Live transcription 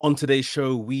On today's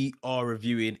show, we are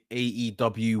reviewing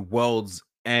AEW World's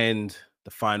End,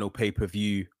 the final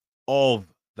pay-per-view of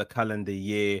the calendar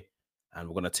year. And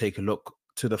we're going to take a look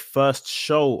to the first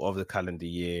show of the calendar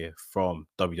year from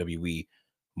WWE,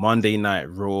 Monday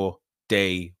Night Raw,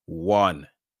 Day 1.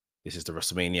 This is the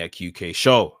WrestleManiac UK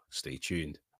show. Stay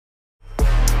tuned.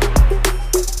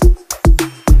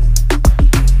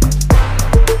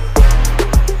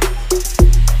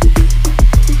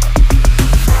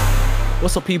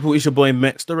 What's up, people? It's your boy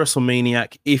Mex, the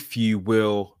WrestleManiac, if you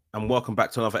will, and welcome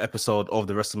back to another episode of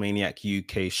the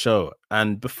WrestleManiac UK show.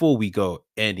 And before we go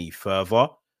any further,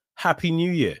 Happy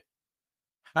New Year.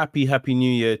 Happy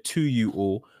New Year to you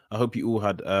all. I hope you all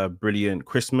had a brilliant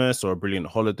Christmas or a brilliant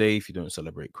holiday if you don't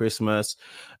celebrate Christmas.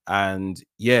 And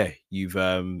yeah, you've,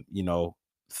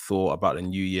 thought about the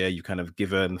new year. You kind of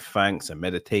given thanks and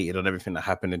meditated on everything that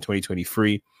happened in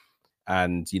 2023.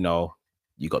 And,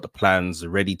 you got the plans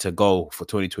ready to go for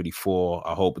 2024.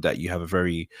 I hope that you have a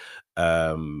very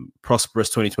prosperous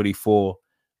 2024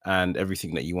 and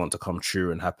everything that you want to come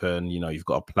true and happen. You've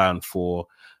got a plan for,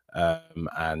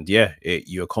 and yeah,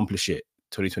 you accomplish it.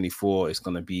 2024 is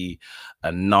going to be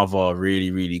another really,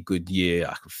 really good year.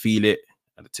 I can feel it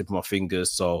at the tip of my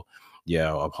fingers. So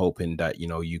yeah, I'm hoping that,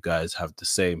 you guys have the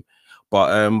same.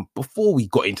 But before we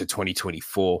got into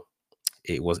 2024,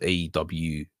 it was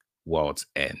AEW World's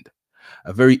End.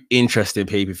 A very interesting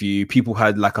pay-per-view. People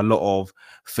had like a lot of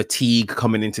fatigue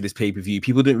coming into this pay-per-view.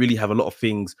 People didn't really have a lot of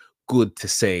things good to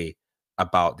say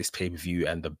about this pay-per-view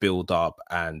and the build-up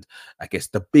and I guess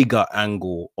the bigger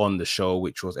angle on the show,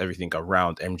 which was everything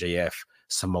around MJF,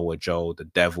 Samoa Joe, the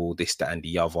Devil, this, that, and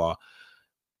the other.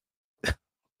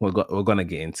 We're going to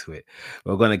get into it.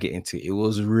 It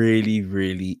was really,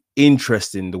 really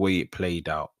interesting the way it played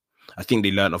out. I think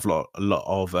they learned a lot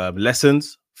of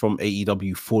lessons from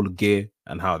AEW Full Gear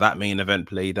and how that main event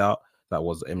played out. That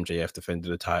was MJF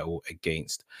defending the title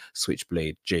against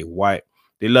Switchblade Jay White.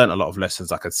 They learned a lot of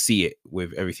lessons. I could see it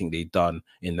with everything they've done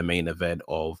in the main event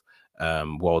of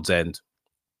World's End.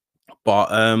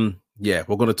 But yeah,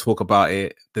 we're going to talk about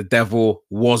it. The Devil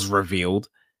was revealed.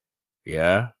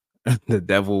 Yeah. The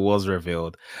Devil was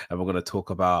revealed, and we're going to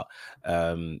talk about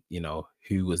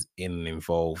who was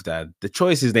involved and the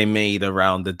choices they made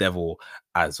around the Devil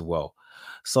as well.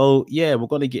 So yeah, we're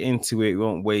going to get into it. We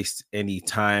won't waste any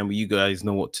time. You guys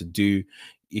know what to do.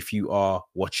 If you are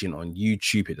watching on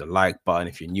YouTube, hit the like button.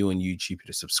 If you're new on YouTube, hit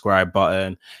the subscribe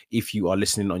button. If you are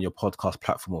listening on your podcast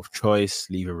platform of choice,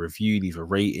 leave a review, leave a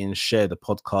rating, share the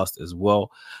podcast as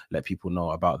well. Let people know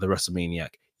about the WrestleManiac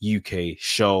UK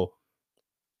show.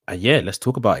 And yeah, let's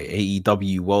talk about it.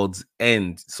 AEW World's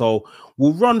End. So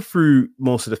we'll run through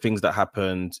most of the things that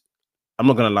happened. I'm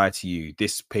not going to lie to you.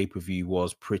 This pay-per-view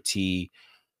was pretty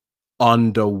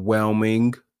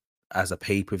underwhelming as a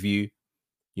pay-per-view.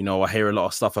 I hear a lot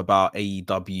of stuff about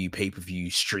AEW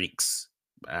pay-per-view streaks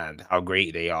and how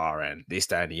great they are and this,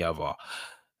 that, and the other.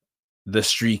 The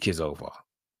streak is over.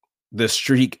 The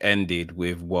streak ended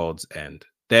with World's End.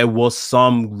 There was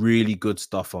some really good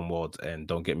stuff on World's End,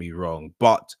 don't get me wrong,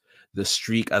 but the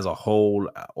streak as a whole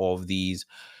of these,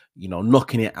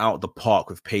 knocking it out the park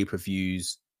with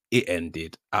pay-per-views, it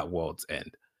ended at World's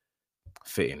End.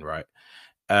 Fitting, right?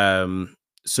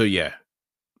 So yeah,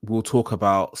 we'll talk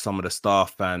about some of the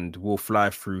stuff and we'll fly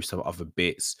through some other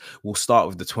bits. We'll start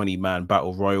with the 20-man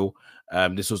battle royal.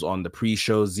 This was on the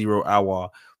pre-show 0 hour.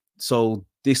 So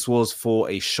this was for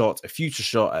a future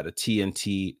shot at the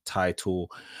TNT title.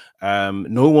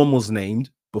 No one was named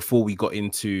before we got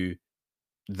into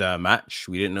the match.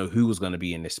 We didn't know who was going to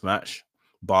be in this match,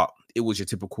 but it was your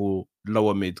typical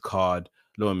lower mid card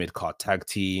tag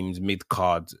teams, mid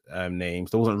card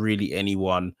names. There wasn't really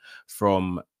anyone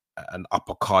from an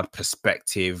upper card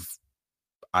perspective,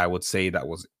 I would say, that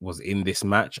was in this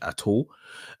match at all.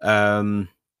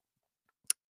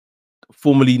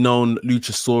 Formerly known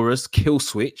Luchasaurus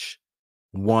Killswitch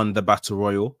won the battle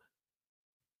royal,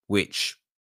 which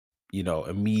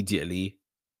immediately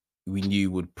we knew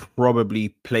would probably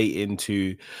play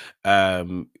into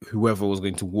whoever was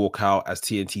going to walk out as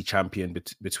TNT champion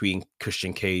between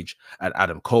Christian Cage and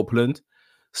Adam Copeland.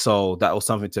 So that was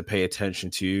something to pay attention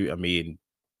to. I mean,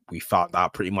 we found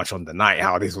out pretty much on the night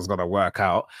how this was going to work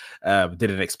out.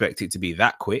 Didn't expect it to be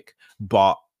that quick,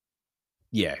 but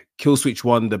yeah, Killswitch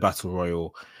won the battle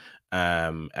royal,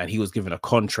 and he was given a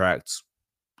contract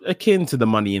akin to the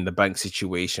Money in the Bank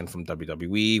situation from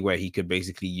WWE, where he could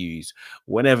basically use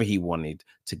whenever he wanted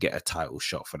to get a title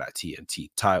shot for that TNT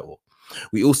title.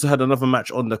 We also had another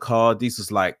match on the card. This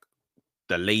was like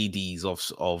the ladies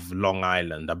of Long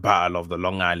Island, the battle of the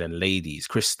Long Island ladies,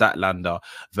 Chris Statlander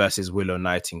versus Willow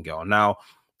Nightingale. Now,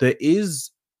 there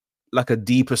is like a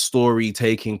deeper story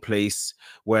taking place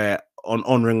where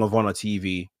on Ring of Honor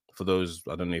TV. For those,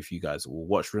 I don't know if you guys will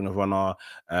watch Ring of Honor.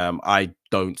 I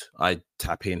don't. I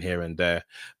tap in here and there.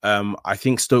 I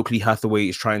think Stokely Hathaway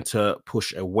is trying to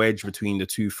push a wedge between the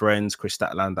two friends, Chris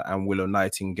Statlander and Willow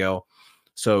Nightingale.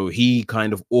 So he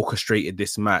kind of orchestrated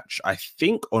this match, I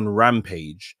think, on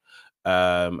Rampage,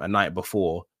 a night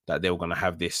before that they were going to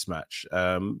have this match.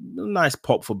 Nice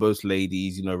pop for both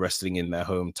ladies, you know, wrestling in their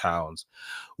hometowns.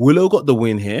 Willow got the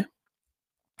win here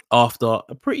after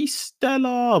a pretty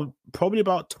stellar, probably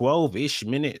about 12-ish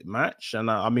minute match. And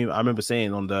I mean, I remember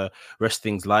saying on the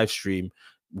Wrestling's live stream,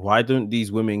 why don't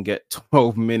these women get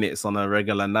 12 minutes on a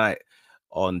regular night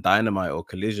on Dynamite or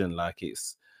Collision? Like,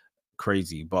 it's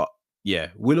crazy. But yeah,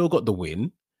 Willow got the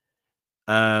win.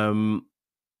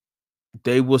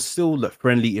 They were still like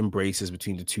friendly embraces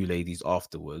between the two ladies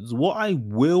afterwards. What I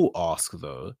will ask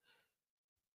though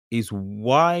is,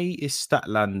 why is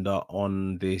Statlander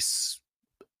on this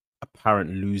apparent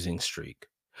losing streak?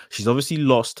 She's obviously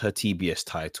lost her TBS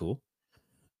title.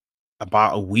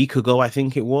 About a week ago, I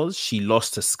think it was, she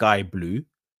lost to Sky Blue,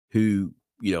 who,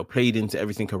 you know, played into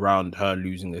everything around her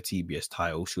losing the TBS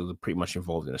title. She was pretty much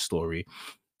involved in the story.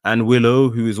 And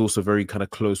Willow, who is also very kind of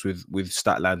close with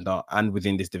Statlander and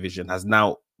within this division, has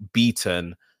now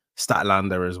beaten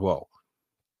Statlander as well.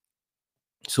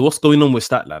 So what's going on with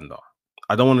Statlander?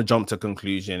 I don't want to jump to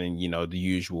conclusion and, you know, the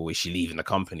usual, is she leaving the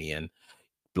company and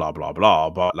blah, blah, blah.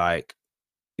 But like,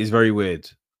 it's very weird.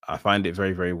 I find it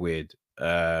very, very weird.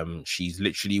 She's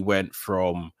literally went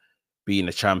from being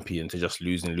a champion to just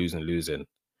losing.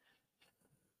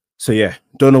 So yeah,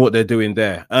 don't know what they're doing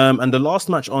there. And the last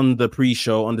match on the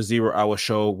pre-show, on the 0 hour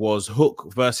show, was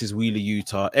Hook versus Wheeler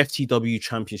Utah. FTW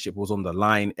Championship was on the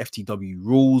line. FTW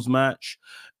rules match.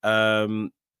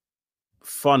 Fun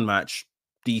match,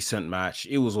 decent match.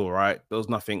 It was all right. There was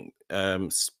nothing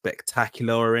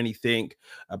spectacular or anything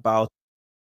about.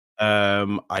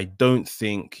 I don't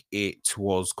think it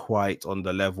was quite on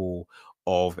the level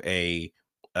of a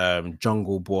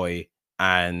Jungle Boy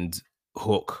and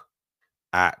Hook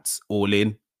at All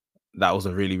In. That was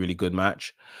a really, really good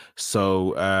match.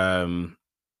 So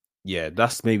yeah,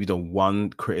 that's maybe the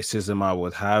one criticism I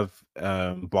would have.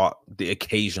 But the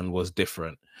occasion was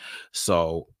different.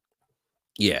 So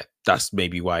yeah, that's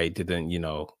maybe why it didn't, you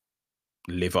know,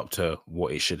 live up to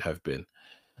what it should have been.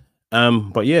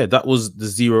 But yeah, that was the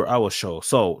 0 hour show.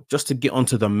 So just to get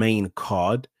onto the main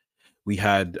card, we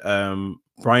had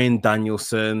Brian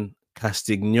Danielson,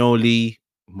 Castagnoli,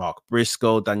 Mark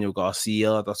Briscoe, Daniel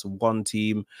Garcia, that's one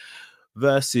team,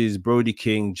 versus Brody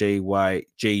King, Jay White,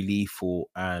 Jay Lethal,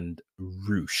 and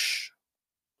Roosh.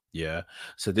 Yeah.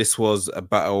 So this was a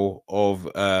battle of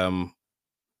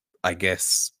I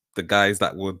guess the guys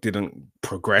that didn't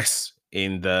progress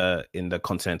in the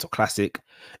Continental Classic.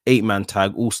 8-man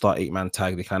tag, all-star 8-man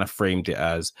tag, they kind of framed it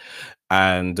as.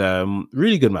 And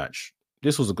really good match.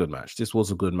 This was a good match. This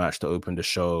was a good match to open the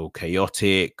show.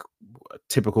 Chaotic,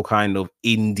 typical kind of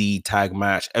indie tag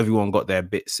match. Everyone got their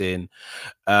bits in.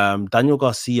 Daniel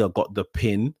Garcia got the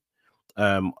pin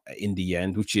in the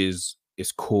end, which is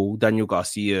cool. Daniel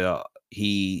Garcia,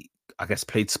 he, I guess,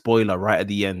 played spoiler right at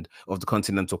the end of the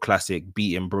Continental Classic,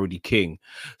 beating Brody King.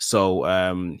 So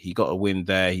he got a win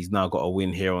there. He's now got a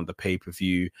win here on the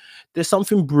pay-per-view. There's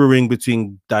something brewing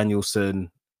between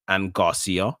Danielson and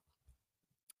Garcia.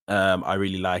 I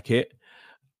really like it.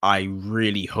 I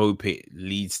really hope it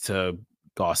leads to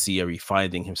Garcia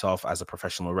refining himself as a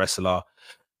professional wrestler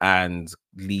and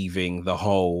leaving the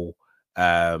whole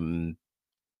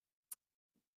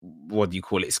what do you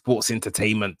call it, sports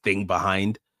entertainment thing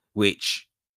behind, which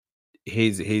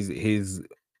his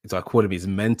so I call him his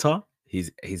mentor,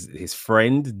 his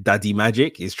friend Daddy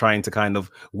Magic is trying to kind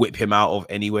of whip him out of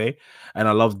anyway. And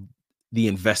I love the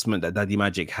investment that Daddy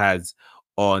Magic has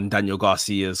on Daniel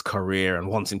Garcia's career and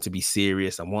wants him to be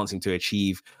serious and wants him to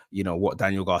achieve, you know, what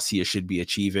Daniel Garcia should be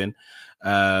achieving.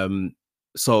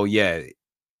 So yeah,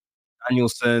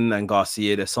 Danielson and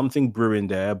Garcia, there's something brewing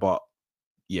there, but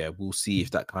yeah, we'll see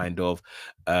if that kind of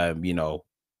you know,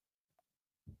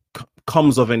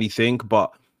 comes of anything.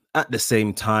 But at the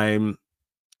same time,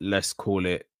 let's call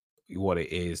it what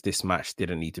it is. This match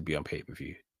didn't need to be on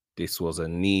pay-per-view. This was a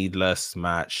needless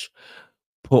match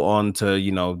put on to,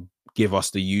 you know, give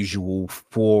us the usual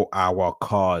 4-hour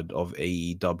card of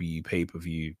AEW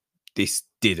pay-per-view. This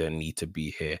didn't need to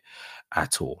be here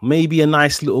at all. Maybe a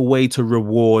nice little way to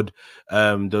reward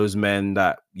those men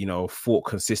that, you know, fought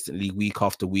consistently week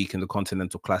after week in the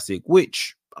Continental Classic,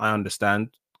 which I understand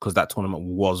because that tournament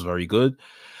was very good,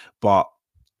 but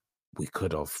we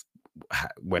could have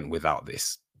went without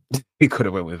this. he could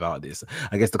have went without this.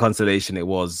 I guess the consolation it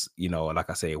was, like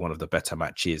I say, one of the better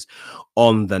matches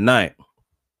on the night.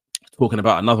 Talking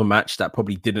about another match that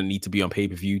probably didn't need to be on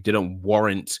pay-per-view, didn't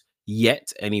warrant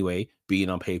yet anyway being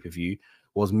on pay-per-view,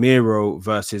 was Miro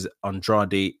versus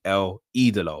Andrade El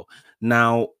Idolo.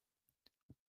 Now,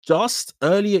 just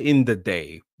earlier in the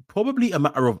day, probably a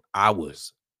matter of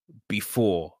hours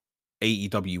before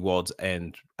AEW World's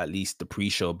End, at least the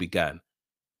pre-show began,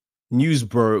 news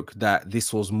broke that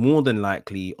this was more than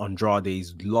likely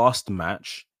Andrade's last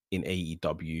match in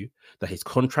AEW, that his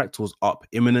contract was up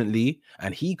imminently,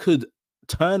 and he could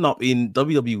turn up in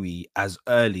WWE as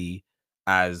early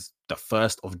as the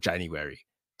 1st of January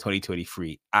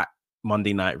 2023 at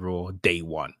Monday Night Raw day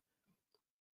one.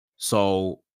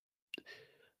 So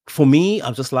for me,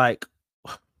 I'm just like,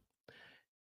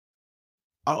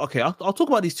 okay, I'll talk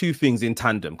about these two things in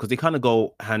tandem because they kind of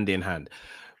go hand in hand.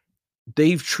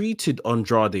 They've treated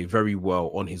Andrade very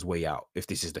well on his way out, if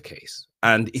this is the case.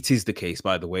 And it is the case,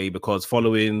 by the way, because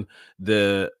following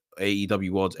the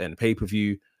AEW World's End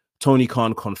pay-per-view, Tony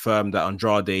Khan confirmed that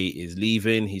Andrade is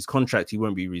leaving. His contract, he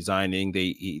won't be resigning.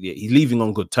 He's leaving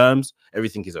on good terms.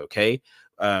 Everything is okay.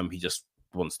 He just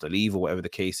wants to leave or whatever the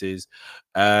case is.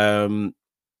 And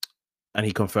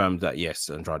he confirmed that, yes,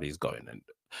 Andrade is going. And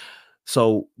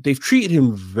so they've treated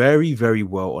him very, very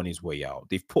well on his way out.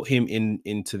 They've put him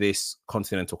into this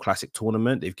Continental Classic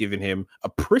tournament. They've given him a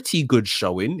pretty good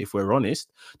showing, if we're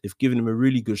honest. They've given him a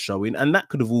really good showing, and that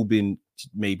could have all been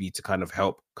maybe to kind of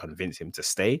help convince him to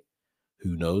stay.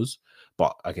 Who knows?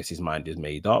 But I guess his mind is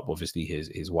made up. Obviously,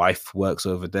 his wife works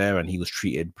over there, and he was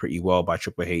treated pretty well by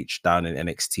Triple H down in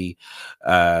NXT.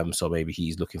 So maybe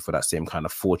he's looking for that same kind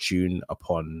of fortune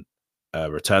upon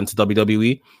return to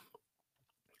WWE.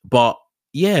 But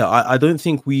yeah, I don't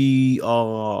think we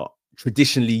are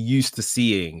traditionally used to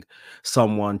seeing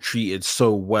someone treated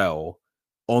so well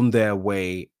on their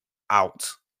way out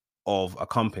of a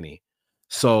company.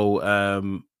 So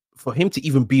for him to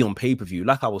even be on pay-per-view,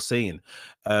 like I was saying,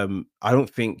 I don't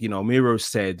think, Miro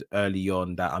said early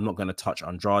on that I'm not going to touch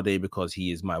Andrade because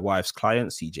he is my wife's client,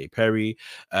 CJ Perry.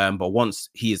 But once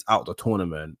he is out the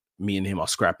tournament, me and him are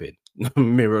scrapping.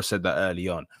 Miro said that early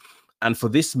on. And for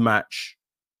this match,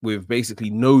 with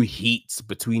basically no heat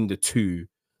between the two,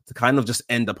 to kind of just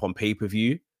end up on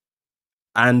pay-per-view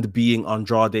and being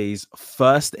Andrade's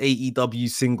first AEW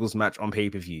singles match on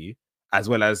pay-per-view, as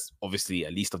well as obviously,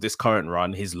 at least of this current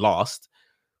run, his last.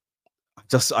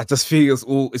 I just feel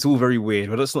it's all very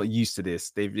weird. We're just not used to this.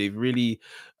 They've really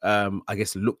I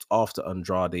guess looked after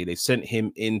Andrade. They've sent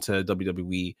him into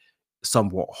WWE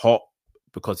somewhat hot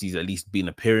because he's at least been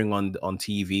appearing on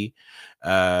TV.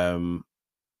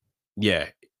 Yeah,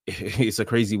 it's a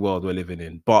crazy world we're living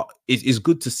in, but it's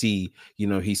good to see,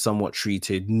 he's somewhat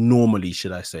treated normally,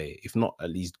 should I say, if not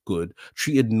at least good,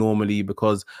 treated normally,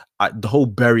 because the whole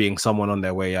burying someone on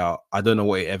their way out, I don't know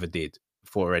what it ever did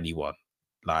for anyone.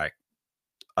 Like,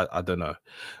 I don't know.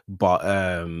 But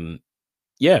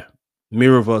yeah,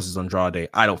 Miro versus Andrade,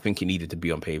 I don't think it needed to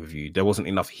be on pay-per-view. There wasn't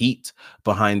enough heat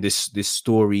behind this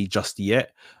story just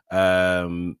yet.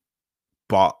 But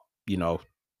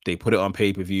they put it on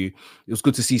pay-per-view. It was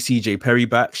good to see CJ Perry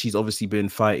back. She's obviously been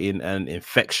fighting an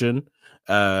infection.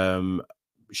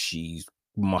 She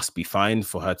must be fine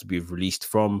for her to be released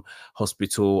from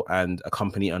hospital and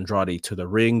accompany Andrade to the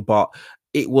ring. But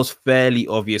it was fairly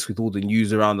obvious with all the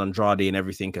news around Andrade and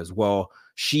everything as well.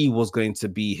 She was going to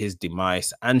be his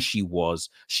demise, and she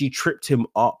was. She tripped him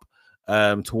up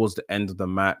towards the end of the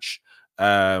match.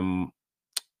 And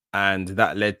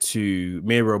that led to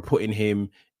Miro putting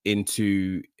him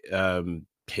into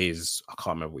his, I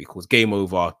can't remember what he calls, game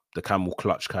over, the camel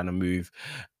clutch kind of move,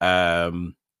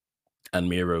 and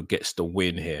Miro gets the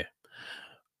win here.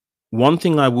 One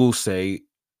thing I will say,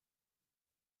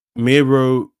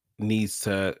 Miro needs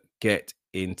to get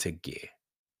into gear.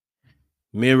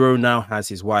 Miro now has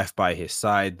his wife by his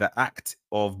side. The act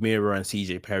of Miro and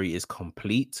CJ Perry is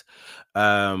complete.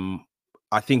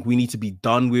 I think we need to be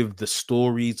done with the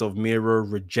stories of Miro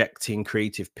rejecting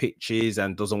creative pitches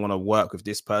and doesn't want to work with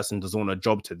this person, doesn't want a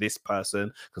job to this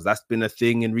person, because that's been a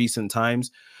thing in recent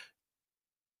times.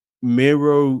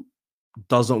 Miro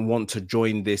doesn't want to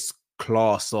join this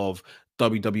class of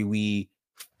WWE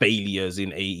failures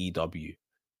in AEW,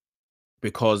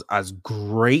 because as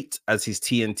great as his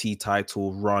TNT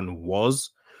title run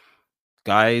was,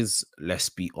 guys, let's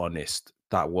be honest,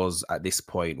 that was at this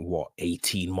point, what,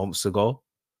 18 months ago?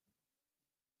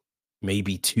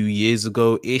 Maybe 2 years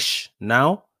ago-ish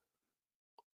now?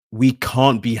 We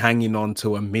can't be hanging on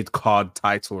to a mid-card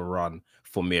title run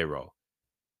for Miro,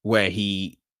 where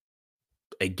he,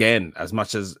 again, as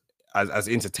much as as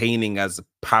entertaining, as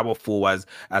powerful,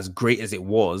 as great as it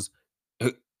was,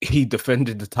 he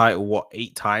defended the title what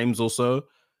 8 times or so,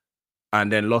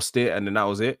 and then lost it, and then that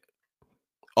was it.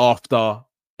 After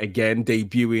again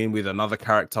debuting with another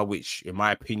character, which in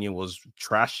my opinion was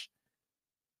trash.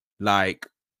 Like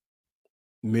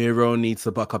Miro needs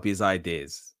to buck up his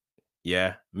ideas.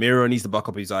 Yeah, Miro needs to buck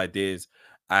up his ideas,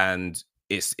 and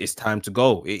it's time to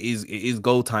go. It is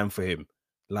go time for him.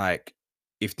 Like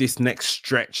if this next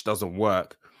stretch doesn't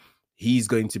work, he's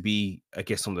going to be, I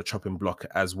guess, on the chopping block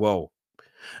as well.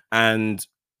 And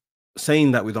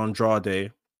saying that with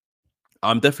Andrade,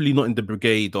 I'm definitely not in the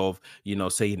brigade of,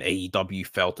 saying AEW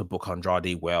failed to book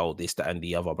Andrade well, this, that, and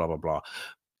the other, blah, blah, blah.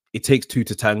 It takes two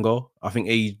to tango. I think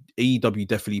AEW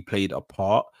definitely played a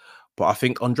part, but I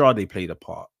think Andrade played a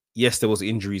part. Yes, there was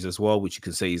injuries as well, which you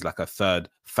can say is like a third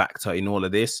factor in all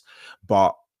of this.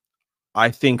 But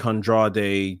I think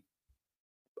Andrade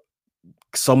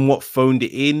somewhat phoned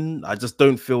it in. I just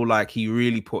don't feel like he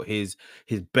really put his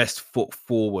best foot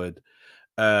forward.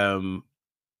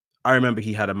 I remember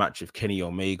he had a match with Kenny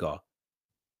Omega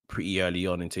pretty early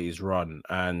on into his run,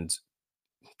 and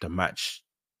the match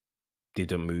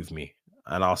didn't move me.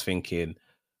 And I was thinking,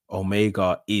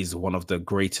 Omega is one of the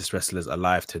greatest wrestlers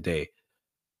alive today.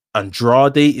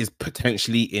 Andrade is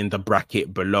potentially in the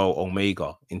bracket below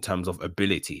Omega in terms of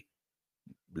ability.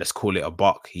 Let's call it a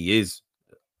buck. He is.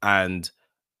 And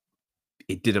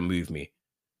it didn't move me.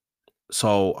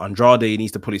 So Andrade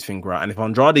needs to put his finger out. And if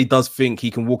Andrade does think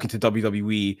he can walk into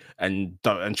WWE and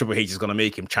Triple H is going to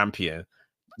make him champion,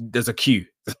 there's a queue.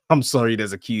 I'm sorry,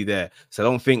 there's a queue there. So I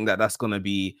don't think that that's going to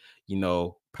be,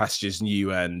 pastures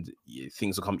new and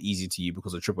things will come easy to you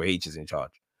because of Triple H is in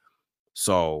charge.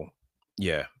 So,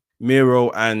 yeah, Miro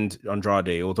and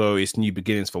Andrade, although it's new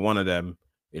beginnings for one of them,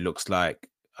 it looks like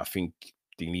I think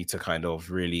they need to kind of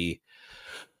really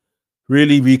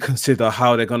reconsider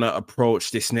how they're going to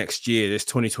approach this next year, this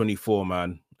 2024,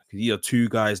 man. These are two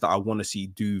guys that I want to see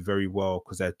do very well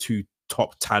because they're two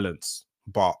top talents,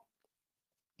 but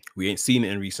we ain't seen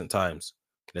it in recent times.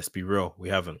 Let's be real, we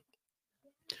haven't.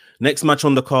 Next match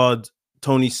on the card,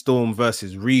 Toni Storm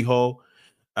versus Riho.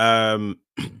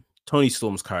 Toni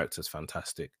Storm's character is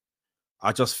fantastic.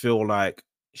 I just feel like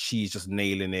she's just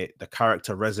nailing it. The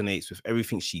character resonates with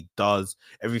everything she does,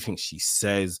 everything she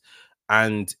says,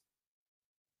 and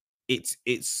I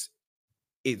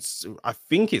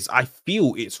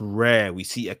feel it's rare we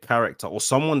see a character or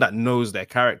someone that knows their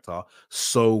character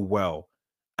so well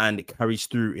and it carries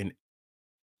through in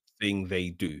everything they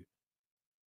do.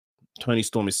 Toni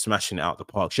Storm is smashing it out the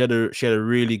park. She had a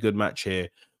really good match here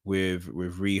with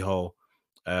Riho.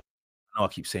 I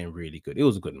keep saying really good. It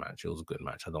was a good match. It was a good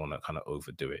match. I don't want to kind of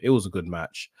overdo it. It was a good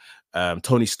match.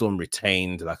 Toni Storm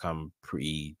retained, like I'm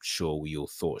pretty sure we all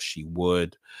thought she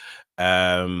would.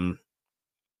 Yeah,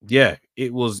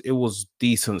 it was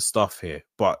decent stuff here,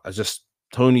 but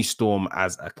Toni Storm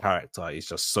as a character is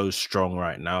just so strong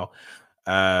right now.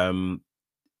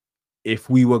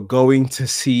 If we were going to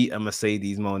see a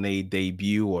Mercedes Moné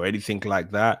debut or anything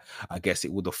like that, I guess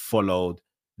it would have followed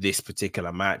this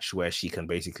particular match where she can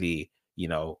basically,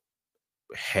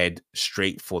 head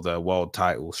straight for the world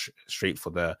title, straight for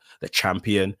the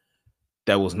champion.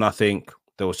 There was nothing.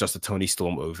 There was just a Toni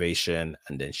Storm ovation,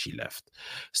 and then she left.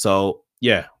 So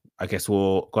yeah, I guess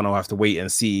we're gonna have to wait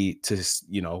and see to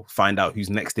find out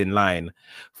who's next in line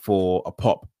for a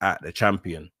pop at the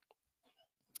champion.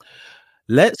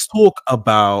 Let's talk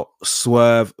about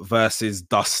Swerve versus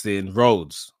Dustin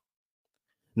Rhodes.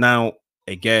 Now,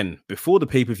 again, before the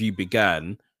pay-per-view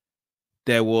began,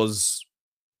 there was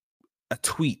a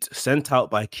tweet sent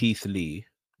out by Keith Lee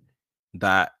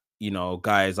that,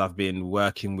 guys, I've been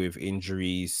working with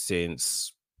injuries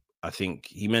since, I think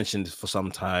he mentioned for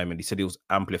some time, and he said it was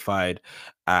amplified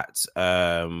at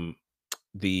the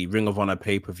Ring of Honor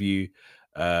pay-per-view.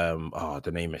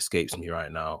 The name escapes me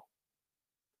right now.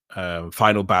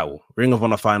 Final Battle, Ring of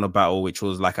Honor Final Battle, which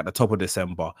was like at the top of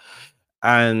December,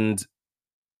 and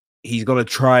he's gonna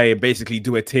try and basically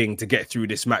do a thing to get through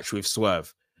this match with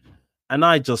Swerve. And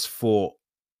I just thought,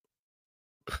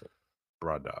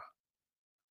 brother,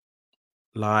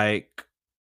 like,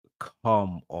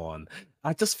 come on.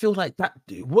 I just feel like that.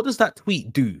 What does that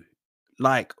tweet do?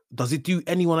 Like, does it do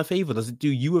anyone a favor? Does it do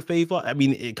you a favor? I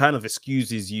mean, it kind of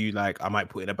excuses you, like, I might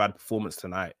put in a bad performance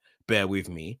tonight. Bear with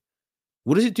me.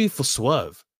 What does it do for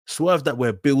Swerve? Swerve that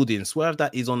we're building, Swerve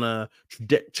that is on a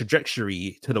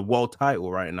trajectory to the world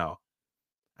title right now.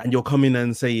 And you're coming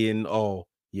and saying, oh,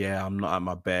 yeah, I'm not at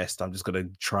my best. I'm just going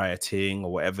to try a thing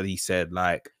or whatever he said.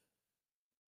 Like,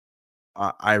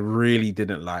 I really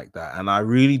didn't like that. And I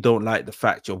really don't like the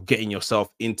fact you're getting yourself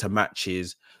into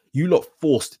matches. You lot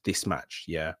forced this match,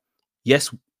 yeah.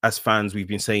 Yes, as fans, we've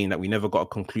been saying that we never got a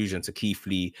conclusion to Keith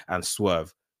Lee and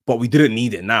Swerve, but we didn't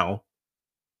need it now.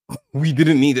 We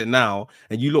didn't need it now,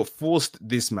 and you lot forced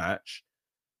this match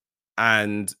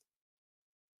and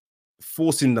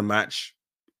forcing the match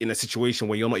in a situation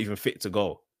where you're not even fit to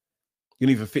go. You're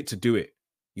not even fit to do it.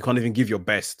 You can't even give your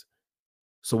best.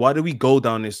 So why do we go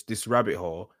down this rabbit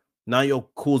hole? Now you're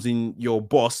causing your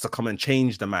boss to come and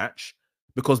change the match,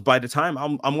 because by the time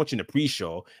I'm watching the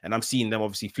pre-show and I'm seeing them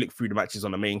obviously flick through the matches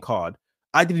on the main card,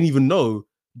 I didn't even know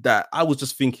that. I was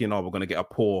just thinking, oh, we're gonna get a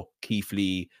poor Keith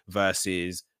Lee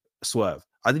versus Swerve.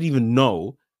 I didn't even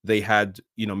know they had,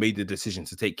 made the decision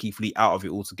to take Keith Lee out of it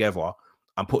altogether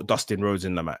and put Dustin Rhodes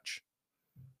in the match.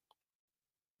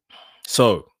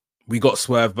 So we got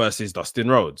Swerve versus Dustin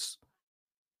Rhodes.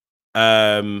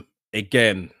 Again,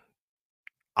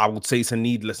 I would say it's a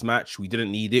needless match. We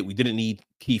didn't need it. We didn't need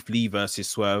Keith Lee versus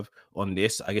Swerve on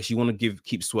this. I guess you want to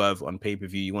keep Swerve on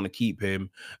pay-per-view. You want to keep him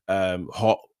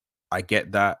hot. I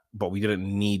get that, but we didn't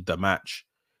need the match.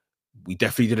 We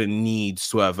definitely didn't need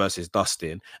Swerve versus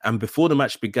Dustin. And before the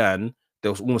match began,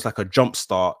 there was almost like a jump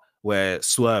start where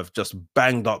Swerve just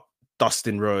banged up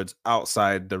Dustin Rhodes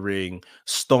outside the ring,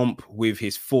 stomp with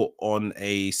his foot on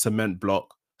a cylinder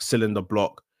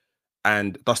block,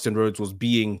 and Dustin Rhodes was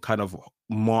being kind of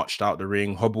marched out the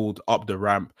ring, hobbled up the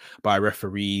ramp by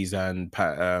referees and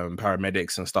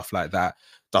paramedics and stuff like that.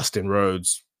 Dustin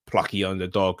Rhodes, plucky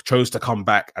underdog, chose to come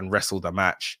back and wrestle the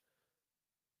match.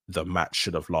 The match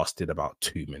should have lasted about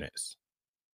 2 minutes.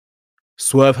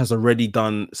 Swerve has already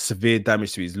done severe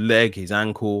damage to his leg, his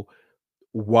ankle.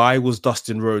 Why was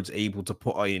Dustin Rhodes able to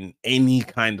put in any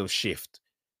kind of shift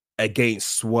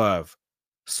against Swerve?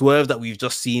 Swerve that we've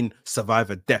just seen survive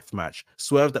a death match.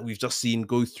 Swerve that we've just seen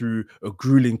go through a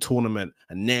grueling tournament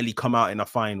and nearly come out in a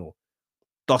final.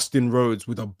 Dustin Rhodes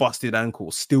with a busted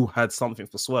ankle still had something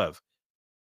for Swerve.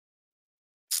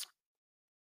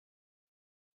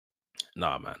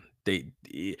 Nah, man.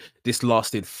 This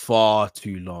lasted far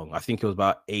too long. I think it was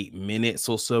about 8 minutes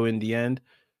or so in the end.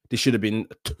 This should have been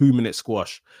a 2-minute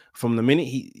squash. From the minute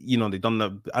they done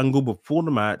the angle before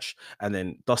the match, and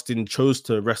then Dustin chose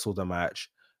to wrestle the match.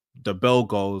 The bell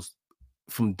goes.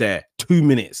 From there, 2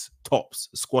 minutes tops.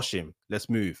 Squash him. Let's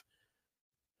move.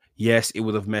 Yes, it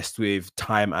would have messed with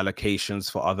time allocations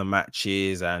for other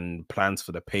matches and plans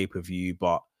for the pay-per-view,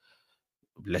 but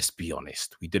let's be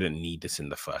honest, we didn't need this in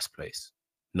the first place.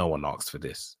 No one asked for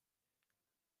this.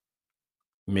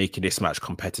 Making this match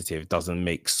competitive doesn't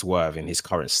make Swerve in his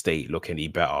current state look any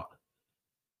better.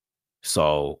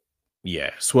 So,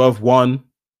 yeah, Swerve won.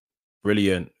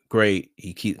 Brilliant. Great.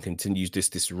 He continues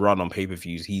this run on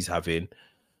pay-per-views he's having.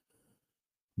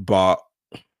 But,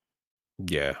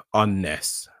 yeah,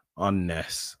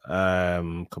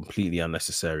 completely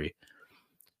unnecessary.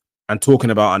 And talking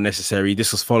about unnecessary,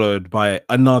 this was followed by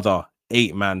another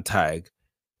 8-man tag.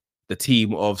 The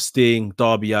team of Sting,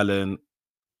 Darby Allin,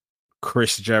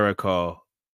 Chris Jericho,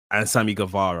 and Sammy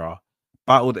Guevara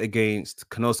battled against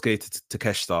Konosuke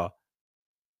Takeshita,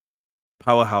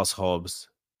 Powerhouse Hobbs,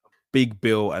 Big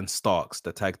Bill, and Starks,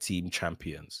 the tag team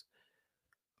champions.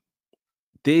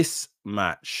 This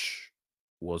match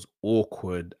was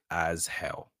awkward as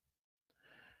hell.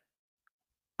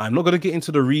 I'm not going to get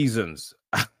into the reasons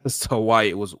as to why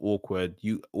it was awkward.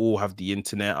 You all have the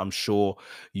internet. I'm sure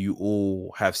you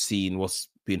all have seen what's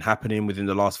been happening within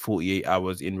the last 48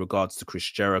 hours in regards to Chris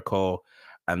Jericho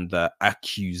and the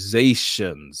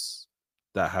accusations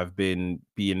that have been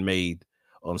being made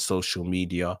on social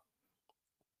media.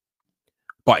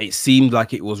 But it seemed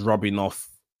like it was rubbing off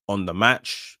on the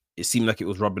match. It seemed like it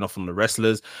was rubbing off on the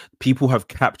wrestlers. People have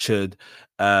captured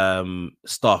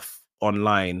stuff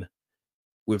online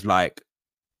with like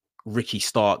Ricky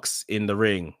Starks in the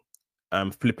ring,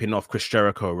 flipping off Chris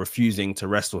Jericho, refusing to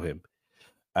wrestle him.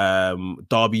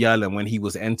 Darby Allin, when he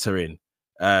was entering,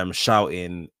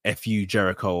 shouting "F you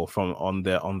Jericho" from on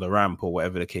the ramp or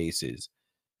whatever the case is,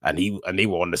 and they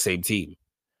were on the same team.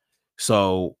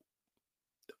 So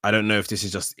I don't know if this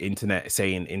is just internet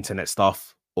saying internet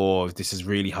stuff or if this is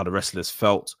really how the wrestlers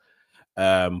felt.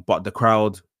 But the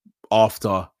crowd,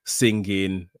 after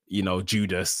singing,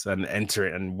 Judas and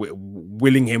entering and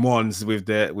willing him on with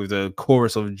the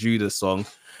chorus of Judas song,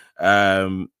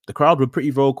 the crowd were pretty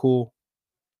vocal.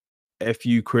 F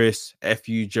you, Chris. F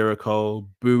you, Jericho.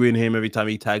 Booing him every time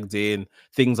he tagged in.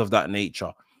 Things of that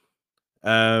nature.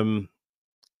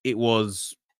 It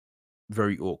was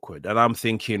very awkward. And I'm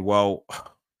thinking, well,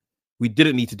 we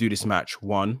didn't need to do this match.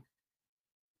 1.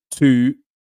 2,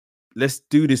 let's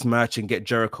do this match and get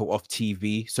Jericho off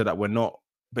TV so that we're not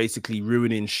basically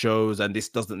ruining shows, and this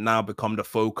doesn't now become the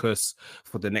focus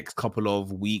for the next couple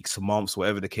of weeks, months,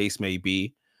 whatever the case may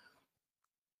be.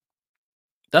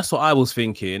 That's what I was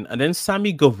thinking. And then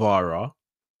Sammy Guevara,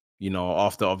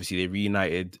 after obviously they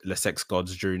reunited Les Sex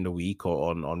Gods during the week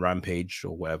or on Rampage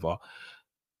or whatever,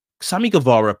 Sammy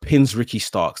Guevara pins Ricky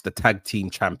Starks, the tag team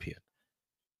champion,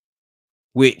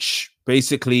 which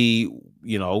basically,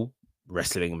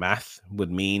 wrestling math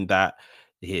would mean that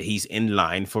he's in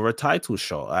line for a title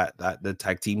shot at the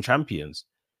tag team champions.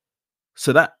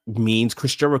 So that means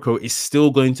Chris Jericho is still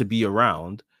going to be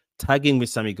around, tagging with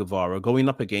Sammy Guevara, going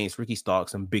up against Ricky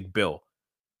Starks and Big Bill.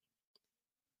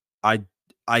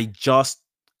 I just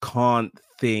can't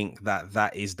think that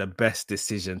that is the best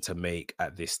decision to make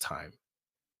at this time.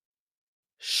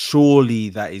 Surely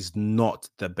that is not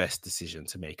the best decision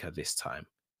to make at this time.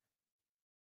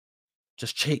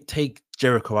 Just take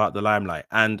Jericho out the limelight.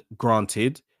 And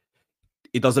granted,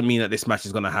 it doesn't mean that this match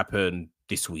is going to happen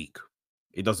this week.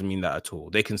 It doesn't mean that at all.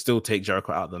 They can still take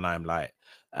Jericho out of the limelight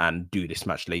and do this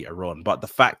match later on. But the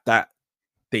fact that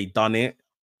they done it,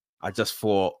 I just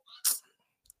thought,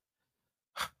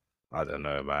 I don't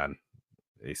know, man.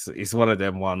 It's one of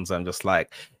them ones. I'm just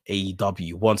like,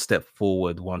 AEW, one step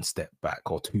forward, one step back,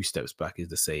 or two steps back is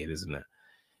the saying, isn't it?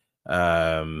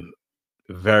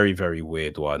 Very, very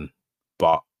weird one.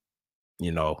 But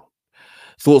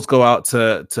thoughts go out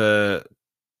to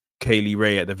Kaylee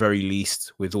Ray at the very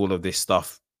least, with all of this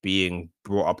stuff being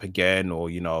brought up again,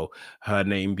 or her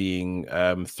name being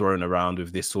thrown around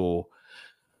with this all.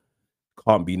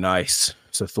 Can't be nice.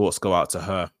 So thoughts go out to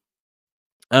her.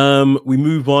 We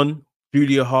move on.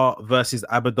 Julia Hart versus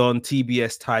Abaddon,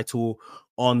 TBS title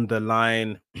on the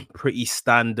line. Pretty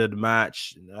standard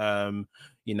match.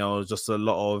 Just a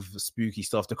lot of spooky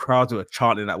stuff. The crowd were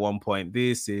chanting at one point,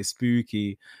 "This is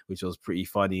spooky," which was pretty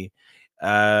funny.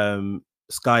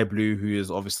 Sky Blue, who is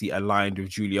obviously aligned with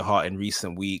Julia Hart in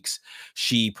recent weeks,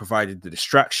 she provided the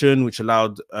distraction, which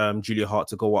allowed Julia Hart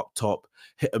to go up top,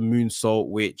 hit a moonsault,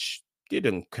 which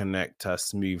didn't connect as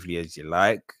smoothly as you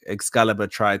like. Excalibur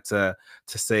tried to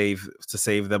save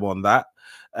them on that.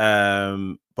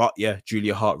 But yeah,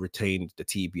 Julia Hart retained the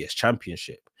TBS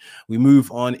championship. We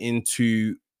move on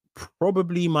into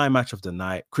probably my match of the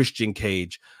night, Christian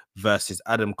Cage versus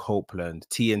Adam Copeland,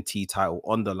 TNT title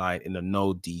on the line in a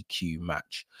no DQ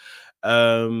match.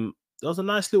 There was a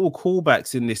nice little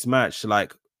callbacks in this match.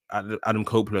 Like Adam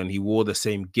Copeland, he wore the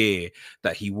same gear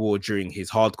that he wore during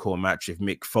his hardcore match with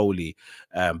Mick Foley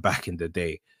back in the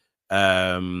day.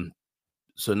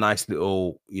 So nice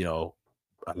little,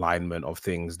 alignment of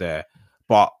things there.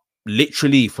 But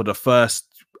literally for the first,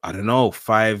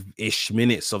 5-ish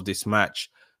minutes of this match,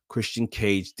 Christian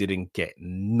Cage didn't get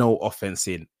no offense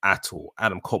in at all.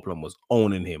 Adam Copeland was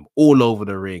owning him all over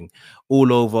the ring,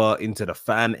 all over into the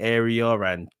fan area,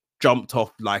 and jumped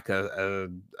off like a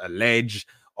ledge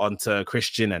onto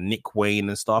Christian and Nick Wayne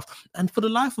and stuff. And for the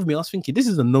life of me, I was thinking, this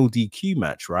is a no DQ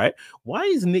match, right? Why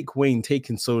is Nick Wayne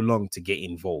taking so long to get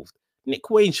involved? Nick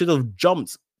Wayne should have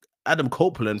jumped Adam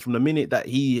Copeland from the minute that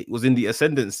he was in the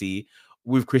ascendancy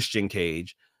with Christian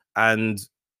Cage, and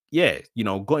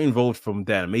got involved from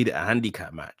there and made it a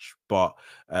handicap match. But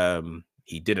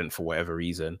he didn't, for whatever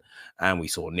reason. And we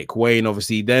saw Nick Wayne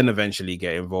obviously then eventually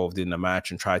get involved in the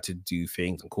match and try to do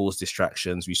things and cause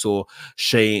distractions. We saw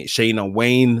Shayna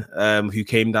Wayne, who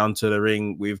came down to the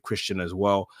ring with Christian as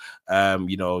well,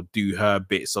 do her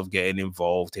bits of getting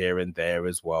involved here and there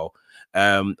as well.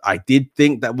 I did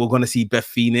think that we're going to see Beth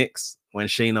Phoenix when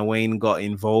Shayna Wayne got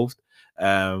involved,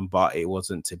 but it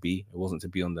wasn't to be. It wasn't to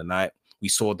be on the night. We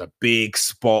saw the big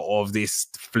spot of this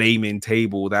flaming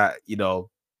table that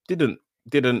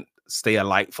didn't stay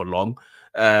alight for long,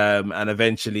 and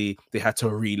eventually they had to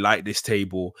relight this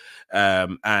table,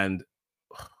 and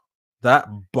that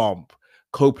bump.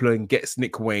 Copeland gets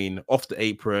Nick Wayne off the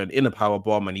apron in a power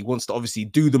bomb, and he wants to obviously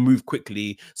do the move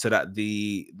quickly so that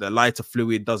the lighter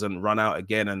fluid doesn't run out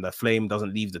again and the flame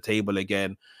doesn't leave the table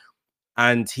again.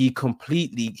 And he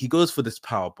goes for this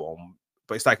power bomb,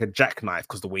 but it's like a jackknife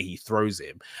because the way he throws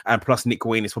him, and plus Nick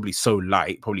Wayne is probably so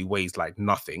light, probably weighs like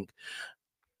nothing.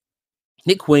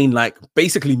 Nick Wayne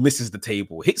basically misses the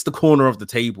table, hits the corner of the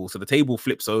table, so the table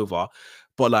flips over,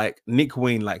 but Nick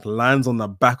Wayne lands on the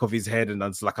back of his head and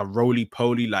does a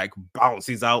roly-poly,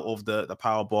 bounces out of the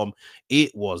power bomb.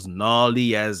 It was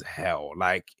gnarly as hell.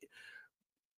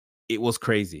 It was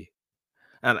crazy.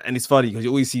 And it's funny because you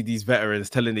always see these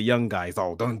veterans telling the young guys,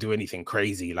 "Oh, don't do anything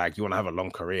crazy. You want to have a long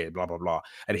career, blah, blah, blah."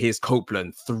 And here's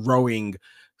Copeland throwing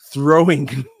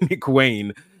Nick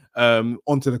Wayne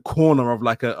onto the corner of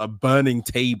a burning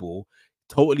table,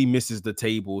 totally misses the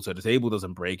table, so the table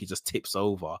doesn't break, it just tips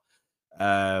over.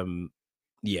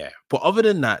 Yeah, but other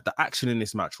than that, the action in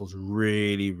this match was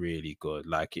really, really good.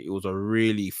 Like it was a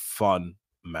really fun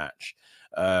match.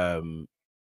 Um,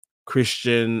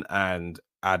 Christian and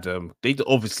Adam, they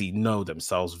obviously know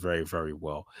themselves very, very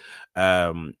well.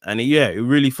 Yeah, it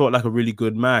really felt like a really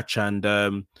good match.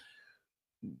 And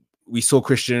we saw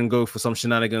Christian go for some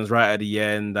shenanigans right at the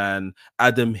end, and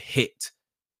Adam hit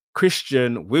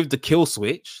Christian with the kill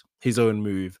switch, his own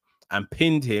move, and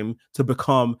pinned him to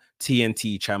become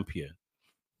TNT champion.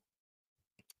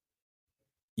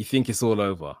 You think it's all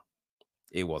over?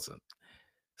 It wasn't.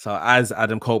 So as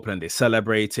Adam Copeland is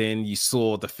celebrating, you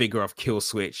saw the figure of Kill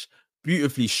Switch,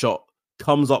 beautifully shot,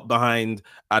 comes up behind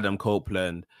Adam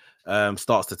Copeland,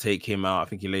 starts to take him out. I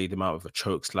think he laid him out with a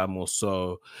choke slam or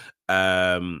so.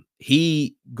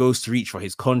 He goes to reach for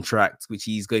his contract, which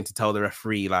he's going to tell the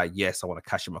referee, like, yes, I want to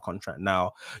cash in my contract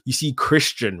now. You see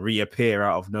Christian reappear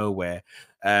out of nowhere.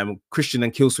 Christian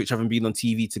and Killswitch haven't been on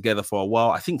TV together for a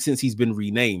while. I think since he's been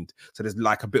renamed. So there's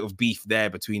like a bit of beef there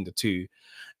between the two.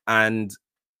 And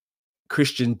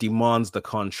Christian demands the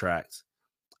contract.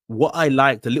 What I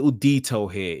like, the little detail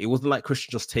here, it wasn't like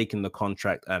Christian just taking the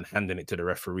contract and handing it to the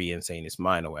referee and saying it's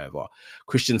mine or whatever.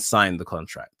 Christian signed the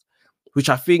contract, which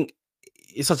I think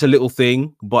is such a little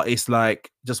thing, but it's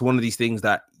like just one of these things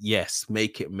that, yes,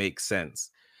 make it make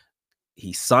sense.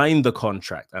 He signed the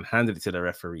contract and handed it to the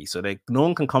referee. So no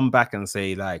one can come back and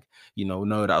say, like,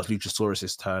 no, that was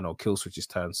Luchasaurus's turn or Killswitch's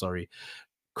turn. Sorry.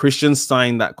 Christian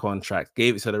signed that contract,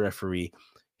 gave it to the referee,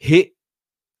 hit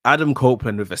Adam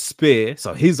Copeland with a spear,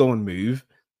 so his own move,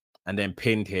 and then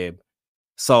pinned him.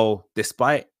 So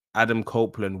despite Adam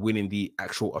Copeland winning the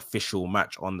actual official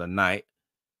match on the night,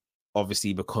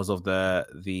 obviously because of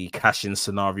the cash-in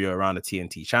scenario around the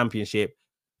TNT Championship,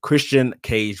 Christian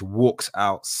Cage walks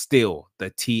out still the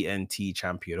TNT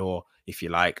champion, or if you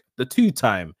like, the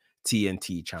two-time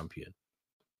TNT champion.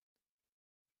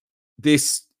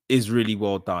 This is really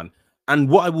well done. And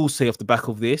what I will say off the back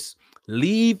of this,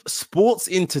 leave sports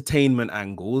entertainment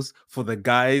angles for the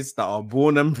guys that are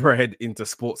born and bred into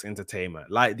sports entertainment,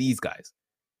 like these guys,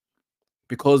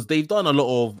 because they've done a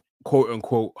lot of quote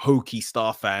unquote hokey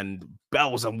stuff and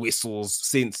bells and whistles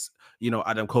since,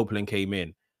 Adam Copeland came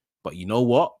in. But you know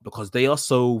what? Because they are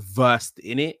so versed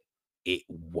in it, it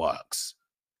works.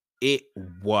 It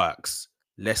works.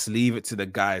 Let's leave it to the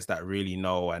guys that really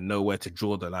know and know where to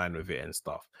draw the line with it and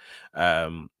stuff.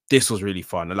 This was really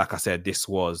fun. And like I said, this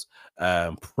was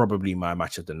probably my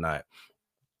match of the night.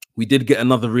 We did get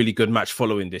another really good match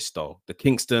following this, though. The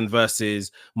Kingston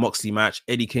versus Moxley match.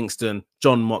 Eddie Kingston,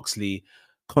 John Moxley,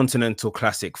 Continental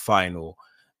Classic final.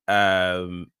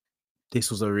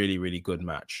 This was a really, really good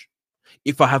match.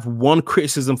 If I have one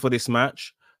criticism for this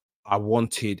match, I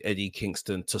wanted Eddie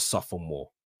Kingston to suffer more.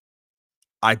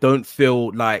 I don't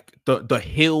feel like the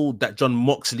hill that John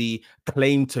Moxley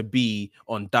claimed to be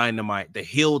on Dynamite, the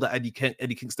hill that Eddie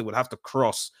Kingston would have to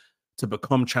cross to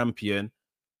become champion,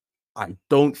 I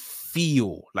don't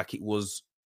feel like it was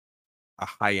a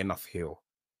high enough hill.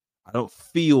 I don't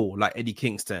feel like Eddie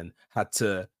Kingston had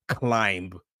to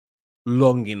climb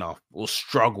long enough or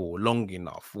struggle long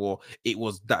enough, or it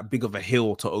was that big of a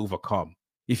hill to overcome,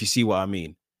 if you see what I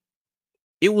mean.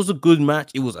 It was a good match.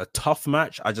 It was a tough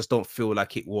match. I just don't feel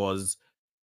like it was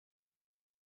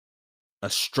a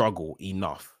struggle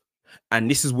enough. And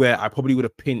this is where I probably would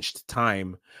have pinched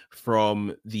time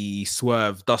from the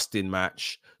Swerve Dustin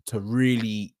match to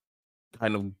really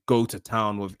kind of go to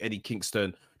town with Eddie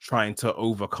Kingston trying to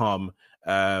overcome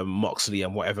Moxley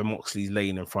and whatever Moxley's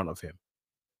laying in front of him.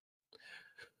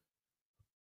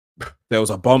 There was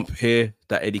a bump here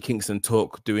that Eddie Kingston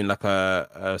took doing like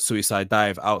a suicide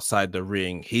dive outside the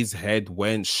ring. His head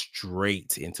went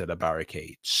straight into the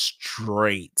barricade.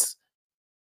 Straight.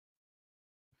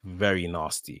 Very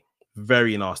nasty.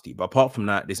 Very nasty. But apart from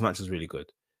that, this match was really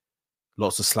good.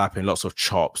 Lots of slapping, lots of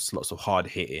chops, lots of hard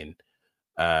hitting.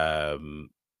 Yeah,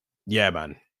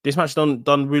 man. This match done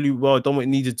really well, done what it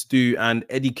needed to do. And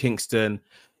Eddie Kingston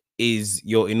is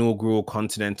your inaugural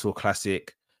Continental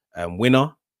Classic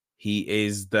winner. He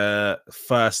is the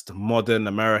first modern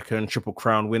American Triple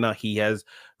Crown winner. He has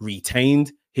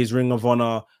retained his Ring of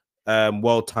Honor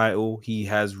world title. He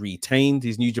has retained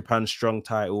his New Japan Strong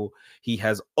title. He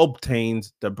has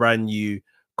obtained the brand new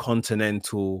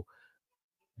Continental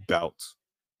belt,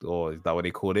 or is that what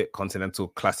they called it? Continental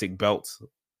Classic belt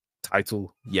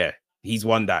title. Yeah, he's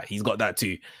won that. He's got that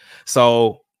too.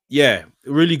 So yeah,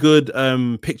 really good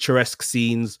picturesque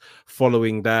scenes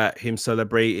following that, him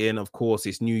celebrating. Of course,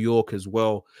 it's New York as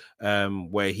well,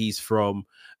 where he's from.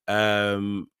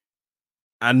 And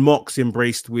Mox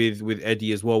embraced with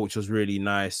Eddie as well, which was really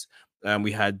nice. And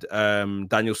we had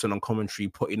Danielson on commentary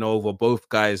putting over both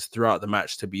guys throughout the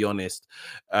match, to be honest.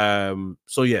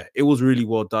 So yeah, it was really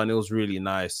well done. It was really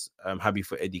nice. I'm happy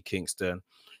for Eddie Kingston.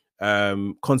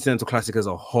 Continental Classic as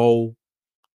a whole,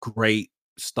 great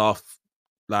stuff.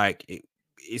 Like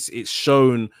it's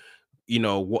shown, you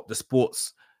know, what the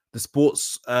sports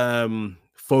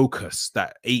focus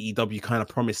that AEW kind of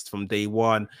promised from day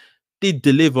one did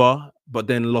deliver, but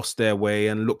then lost their way,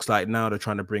 and looks like now they're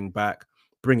trying to bring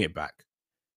it back.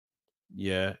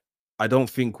 Yeah, I don't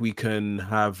think we can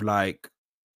have like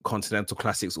Continental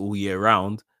Classics all year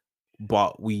round,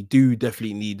 but we do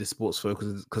definitely need the sports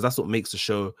focus, because that's what makes the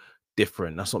show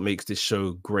different. That's what makes this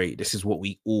show great. This is what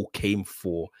we all came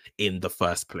for in the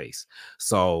first place.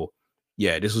 So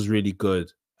yeah, this was really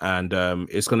good. And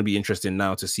it's going to be interesting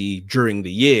now to see during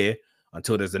the year,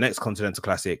 until there's the next Continental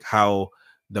Classic, how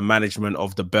the management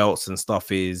of the belts and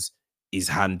stuff is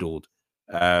handled.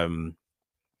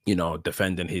 You know,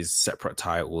 defending his separate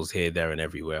titles here, there, and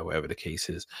everywhere, whatever the case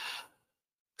is.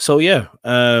 So yeah,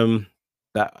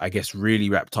 that I guess really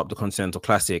wrapped up the Continental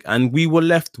Classic, and we were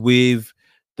left with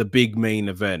the big main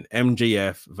event: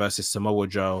 MJF versus Samoa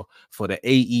Joe for the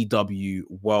AEW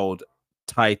World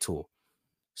Title.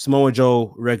 Samoa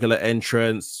Joe, regular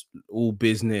entrance, all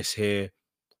business here.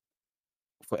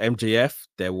 For MJF,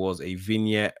 there was a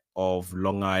vignette of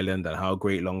Long Island and how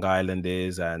great Long Island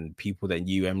is, and people that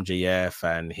knew MJF,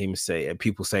 and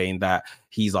people saying that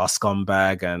he's our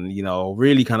scumbag, and you know,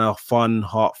 really kind of fun,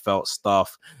 heartfelt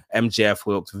stuff. MJF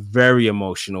looked very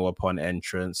emotional upon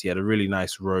entrance. He had a really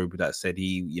nice robe that said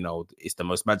you know, it's the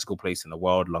most magical place in the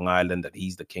world, Long Island, that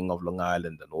he's the king of Long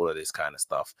Island, and all of this kind of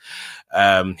stuff.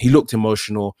 He looked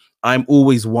emotional. I'm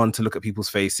always one to look at people's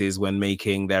faces when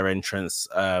making their entrance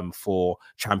for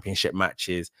championship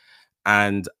matches,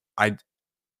 and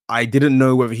I didn't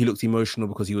know whether he looked emotional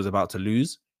because he was about to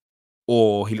lose,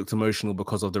 or he looked emotional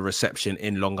because of the reception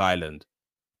in Long Island.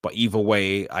 But either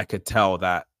way, I could tell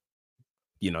that,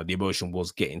 you know, the emotion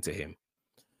was getting to him.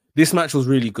 This match was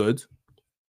really good.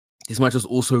 This match was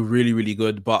also really, really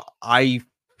good. But I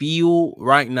feel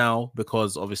right now,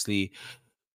 because obviously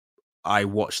I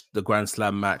watched the Grand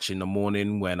Slam match in the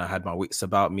morning when I had my wits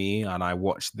about me, and I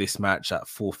watched this match at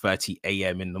 4:30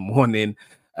 a.m. in the morning.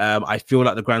 I feel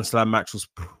like the Grand Slam match was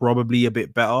probably a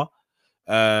bit better.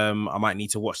 I might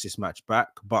need to watch this match back,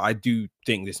 but I do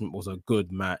think this was a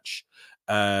good match.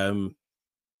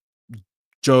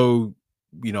 Joe,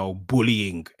 you know,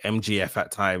 bullying MJF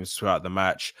at times throughout the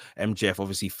match. MJF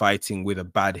obviously fighting with a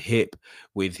bad hip,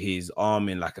 with his arm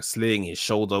in like a sling, his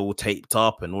shoulder all taped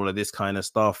up, and all of this kind of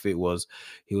stuff. He was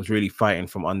really fighting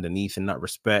from underneath in that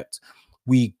respect.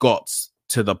 We got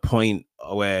to the point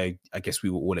where I guess we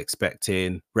were all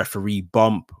expecting: referee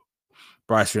bump,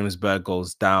 Bryce Rimsberg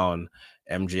goes down.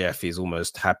 MJF is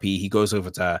almost happy. He goes over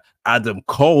to Adam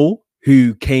Cole,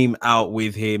 who came out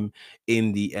with him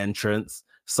in the entrance.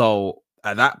 So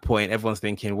at that point, everyone's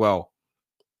thinking, well,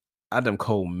 Adam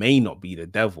Cole may not be the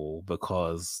devil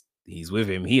because he's with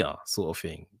him here, sort of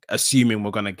thing. Assuming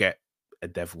we're going to get a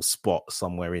devil spot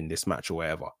somewhere in this match or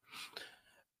whatever.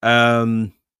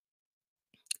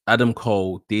 Adam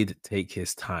Cole did take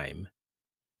his time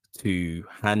to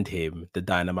hand him the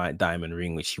Dynamite Diamond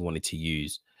ring, which he wanted to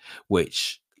use,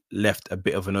 which left a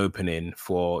bit of an opening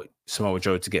for Samoa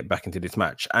Joe to get back into this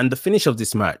match. And the finish of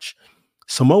this match,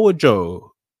 Samoa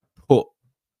Joe put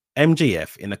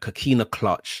MJF in a Coquina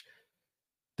clutch.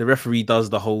 The referee does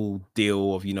the whole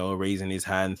deal of, you know, raising his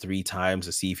hand 3 times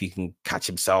to see if he can catch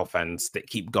himself and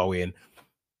keep going.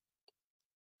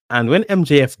 And when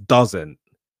MJF doesn't,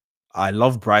 I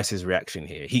love Bryce's reaction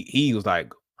here. He was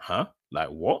like, huh? Like,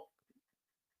 what?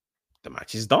 The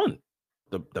match is done.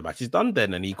 The match is done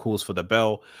then. And he calls for the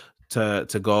bell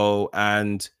to go.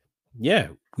 And yeah,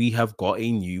 we have got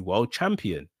a new world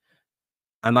champion.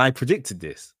 And I predicted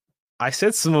this. I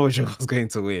said Samoa Joe was going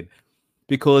to win,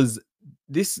 because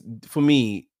this, for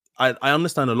me, I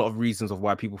understand a lot of reasons of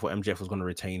why people thought MJF was going to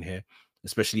retain here,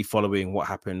 especially following what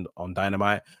happened on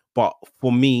Dynamite. But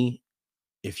for me,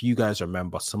 if you guys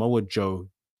remember, Samoa Joe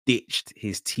ditched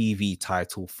his TV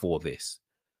title for this.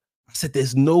 I said,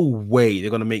 there's no way they're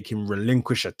going to make him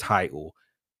relinquish a title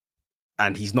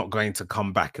and he's not going to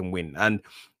come back and win. And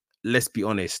let's be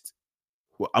honest,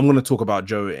 I'm going to talk about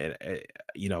Joe,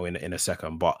 in a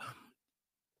second, but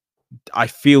I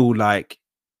feel like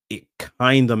it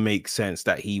kind of makes sense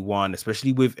that he won,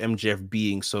 especially with MJF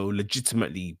being so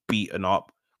legitimately beaten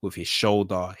up with his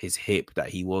shoulder, his hip, that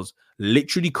he was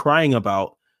literally crying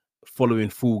about following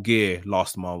Full Gear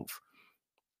last month.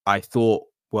 I thought,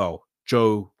 well,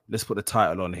 Joe, let's put the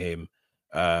title on him,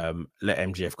 let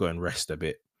MJF go and rest a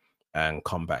bit and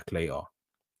come back later.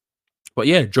 But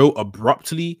yeah, Joe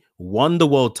abruptly won the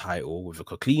world title with a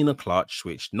cleaner clutch,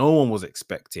 which no one was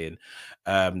expecting.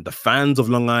 The fans of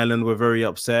Long Island were very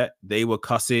upset. They were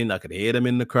cussing. I could hear them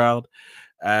in the crowd.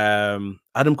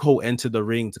 Adam Cole entered the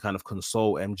ring to kind of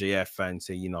console MJF and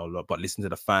say, you know, look, but listen to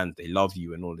the fans. They love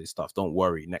you and all this stuff. Don't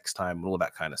worry next time and all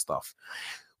that kind of stuff.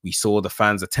 We saw the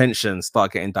fans' attention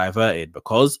start getting diverted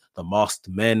because the masked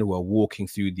men were walking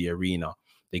through the arena.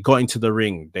 They got into the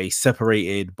ring. They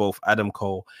separated both Adam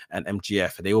Cole and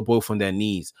MGF. They were both on their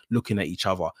knees looking at each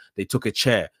other. They took a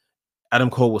chair. Adam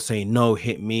Cole was saying, no,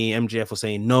 hit me. MJF was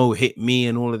saying, no, hit me,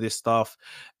 and all of this stuff,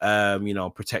 you know,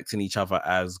 protecting each other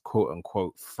as quote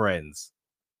unquote friends.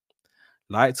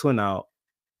 Lights went out,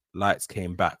 lights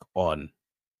came back on,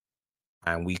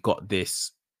 and we got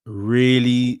this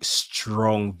really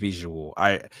strong visual.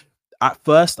 At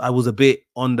first I was a bit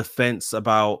on the fence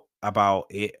about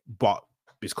it, but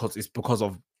it's because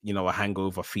of, you know, a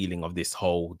hangover feeling of this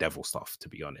whole devil stuff, to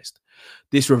be honest.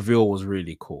 This reveal was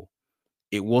really cool.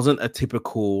 It wasn't a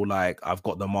typical, like, I've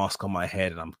got the mask on my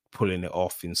head and I'm pulling it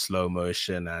off in slow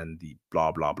motion and the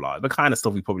blah blah blah, the kind of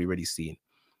stuff we've probably already seen.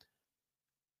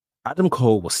 Adam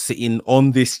Cole was sitting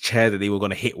on this chair that they were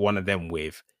going to hit one of them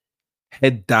with,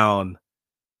 head down,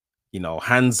 you know,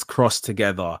 hands crossed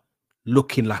together,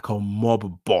 looking like a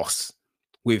mob boss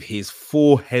with his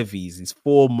four heavies, his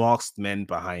four masked men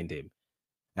behind him.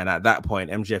 And at that point,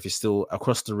 MJF is still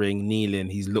across the ring, kneeling.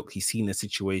 He's seen the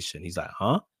situation. He's like,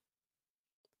 huh?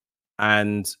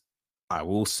 And I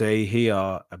will say here,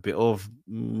 a bit of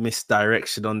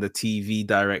misdirection on the TV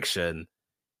direction.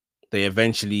 They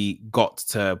eventually got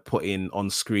to put in on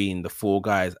screen the four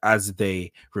guys as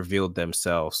they revealed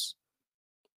themselves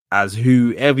as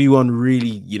who everyone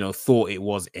really, you know, thought it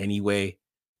was anyway.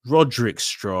 Roderick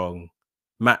Strong,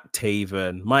 Matt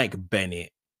Taven, Mike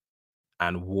Bennett,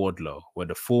 and Wardlow were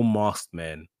the four masked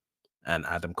men, and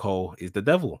Adam Cole is the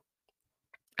devil.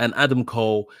 And Adam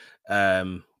Cole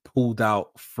pulled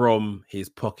out from his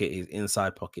pocket, his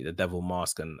inside pocket, the devil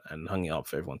mask and hung it up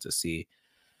for everyone to see.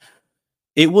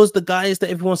 It was the guys that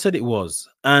everyone said it was.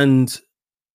 And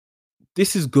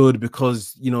this is good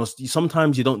because, you know,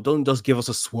 sometimes you don't just give us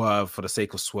a swerve for the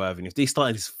sake of swerving. If they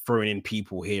started throwing in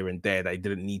people here and there that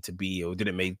didn't need to be or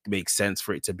didn't make sense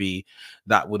for it to be,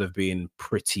 that would have been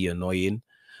pretty annoying.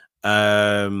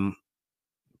 But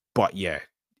yeah,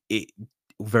 it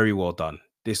very well done.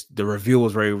 The reveal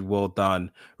was very well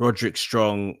done. Roderick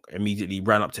Strong immediately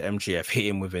ran up to MJF, hit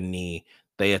him with a knee.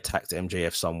 They attacked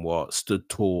MJF somewhat, stood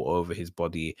tall over his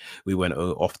body. We went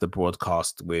off the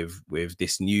broadcast with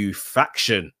this new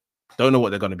faction. Don't know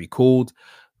what they're going to be called.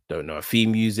 Don't know a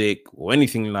theme music or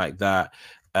anything like that.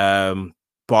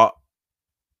 But,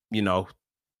 you know,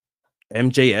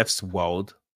 MJF's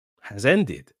world has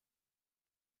ended.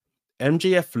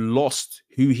 MJF lost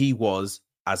who he was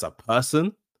as a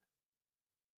person.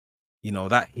 You know,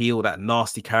 that heel, that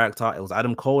nasty character. It was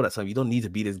Adam Cole. That's something you don't need to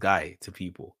be this guy to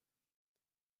people.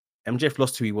 MJF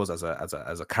lost who he was as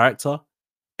a character.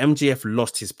 MJF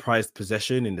lost his prized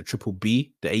possession in the Triple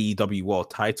B, the AEW World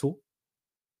Title.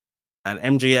 And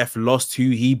MJF lost who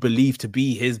he believed to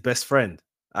be his best friend,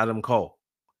 Adam Cole.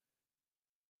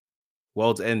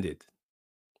 World's ended.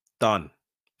 Done.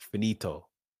 Finito.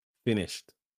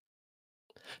 Finished.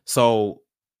 So,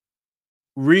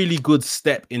 really good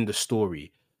step in the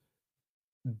story.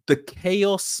 The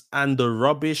chaos and the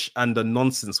rubbish and the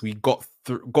nonsense we got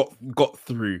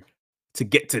through to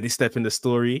get to this step in the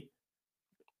story,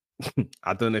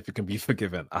 I don't know if it can be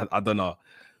forgiven. I don't know.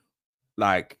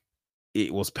 Like,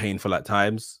 it was painful at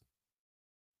times,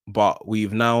 but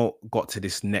we've now got to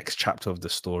this next chapter of the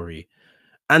story.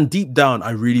 And deep down,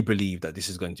 I really believe that this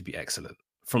is going to be excellent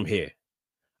from here.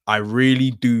 I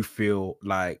really do feel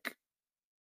like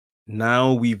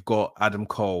now we've got Adam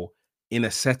Cole in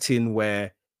a setting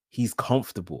where he's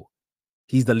comfortable.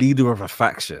 He's the leader of a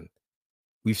faction.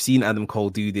 We've seen Adam Cole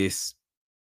do this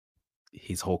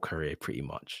his whole career, pretty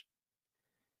much.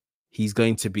 He's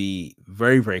going to be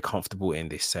very, very comfortable in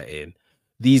this setting.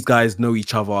 These guys know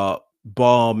each other,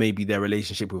 bar maybe their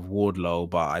relationship with Wardlow,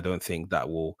 but I don't think that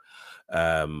will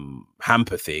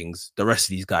hamper things. The rest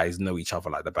of these guys know each other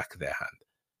like the back of their hand.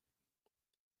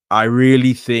 I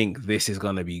really think this is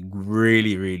going to be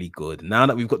really, really good. Now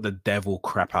that we've got the devil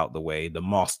crap out the way, the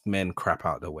masked men crap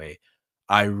out the way,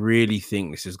 I really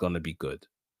think this is going to be good.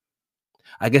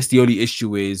 I guess the only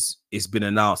issue is it's been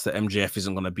announced that MJF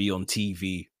isn't going to be on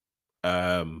TV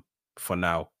for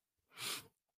now.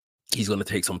 He's going to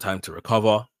take some time to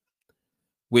recover,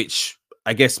 which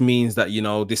I guess means that, you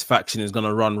know, this faction is going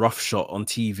to run roughshod on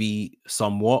TV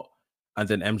somewhat. And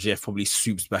then MJF probably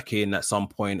swoops back in at some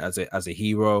point as a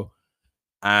hero.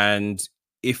 And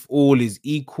if all is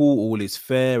equal, all is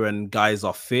fair, and guys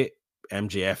are fit,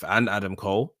 MJF and Adam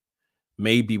Cole,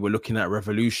 maybe we're looking at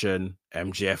Revolution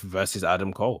MJF versus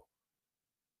Adam Cole,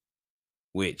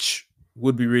 which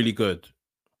would be really good.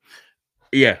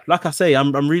 Yeah, like I say,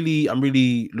 I'm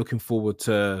really looking forward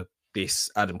to this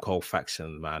Adam Cole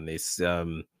faction, man. It's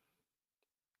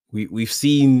we've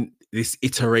seen this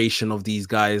iteration of these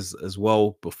guys as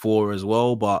well before as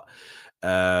well, but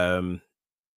um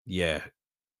yeah,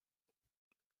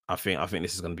 I think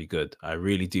this is going to be good. I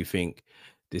really do think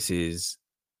this is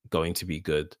going to be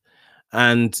good.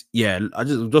 And yeah, I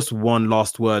just one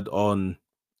last word on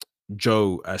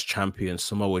Joe as champion,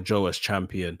 Samoa Joe as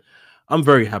champion. I'm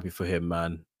very happy for him,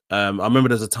 man. I remember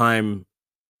there's a time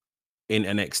in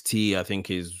NXT, I think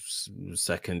his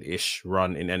second-ish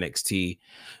run in NXT,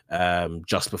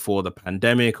 just before the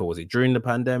pandemic, or was it during the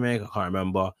pandemic? I can't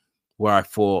remember. Where I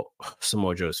thought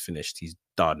Samoa Joe's finished. He's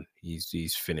done.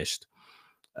 He's finished.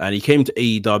 And he came to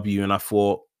AEW, and I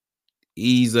thought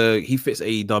he fits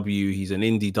AEW. He's an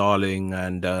indie darling,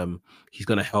 and he's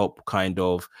gonna help kind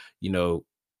of, you know,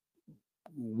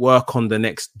 work on the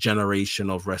next generation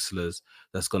of wrestlers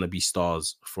that's gonna be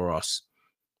stars for us.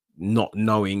 Not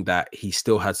knowing that he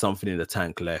still had something in the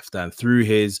tank left, and through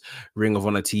his Ring of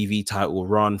Honor TV title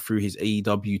run, through his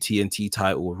AEW TNT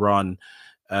title run,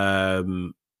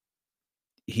 um,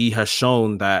 he has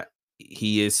shown that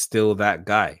he is still that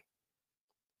guy.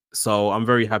 So I'm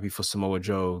very happy for Samoa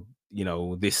Joe, you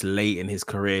know, this late in his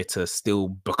career to still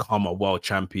become a world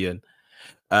champion.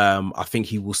 I think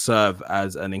he will serve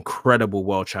as an incredible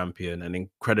world champion, an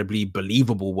incredibly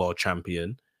believable world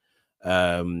champion.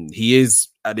 He is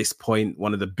at this point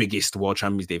one of the biggest world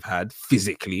champions they've had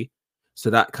physically. So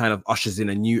that kind of ushers in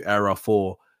a new era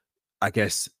for, I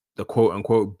guess, the quote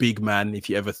unquote big man. If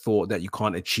you ever thought that you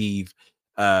can't achieve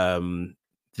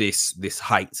this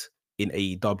height in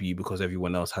AEW because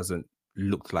everyone else hasn't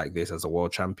looked like this as a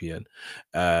world champion,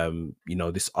 you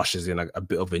know, this ushers in a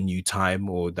bit of a new time,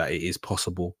 or that it is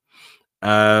possible.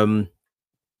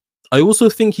 I also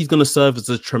think he's going to serve as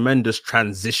a tremendous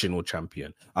transitional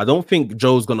champion. I don't think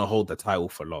Joe's going to hold the title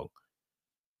for long.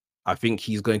 I think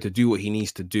he's going to do what he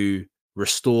needs to do,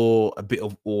 restore a bit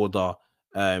of order,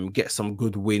 get some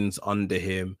good wins under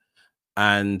him.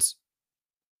 And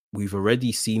we've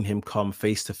already seen him come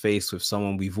face to face with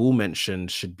someone we've all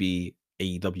mentioned should be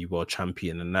AEW world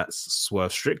champion, and that's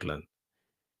Swerve Strickland.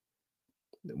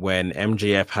 When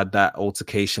MJF had that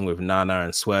altercation with Nana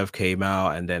and Swerve came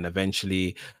out, and then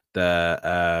eventually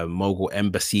the Mogul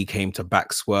Embassy came to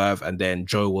back Swerve, and then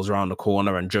Joe was around the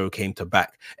corner and Joe came to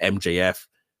back MJF.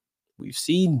 We've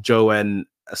seen Joe and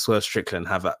Swerve Strickland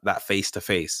have that face to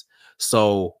face.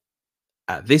 So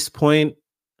at this point,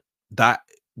 that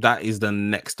is the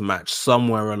next match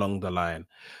somewhere along the line.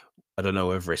 I don't know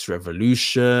whether it's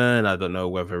Revolution. I don't know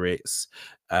whether it's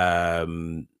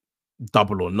Double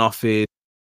or Nothing.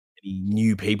 Any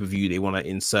new pay-per-view they want to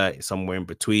insert somewhere in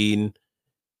between.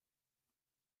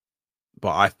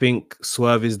 But I think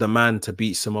Swerve is the man to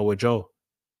beat Samoa Joe.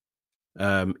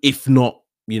 If not,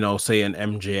 you know, say an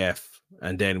MJF,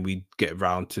 and then we get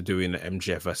around to doing the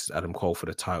MJF versus Adam Cole for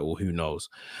the title. Who knows?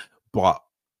 But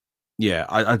yeah,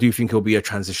 I do think it'll be a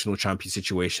transitional champion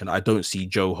situation. I don't see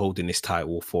Joe holding this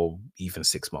title for even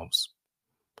 6 months.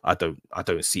 I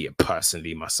don't see it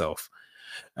personally myself.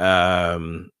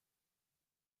 But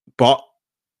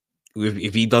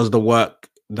if he does the work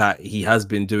that he has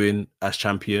been doing as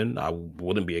champion, I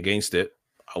wouldn't be against it.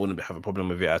 I wouldn't have a problem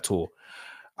with it at all.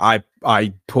 I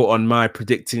put on my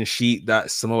predicting sheet that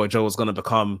Samoa Joe was going to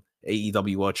become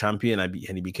AEW World Champion, and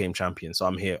he became champion. So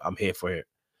I'm here for it.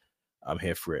 I'm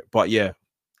here for it. But yeah,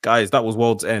 guys, that was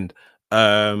World's End.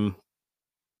 A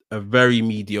very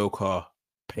mediocre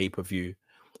pay-per-view.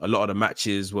 A lot of the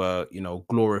matches were, you know,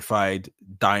 glorified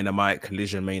Dynamite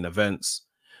Collision main events.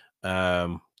 There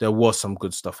was some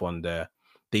good stuff on there.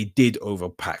 They did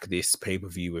overpack this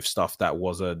pay-per-view with stuff that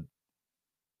wasn't,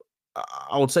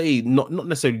 I would say, not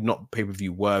necessarily not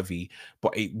pay-per-view worthy,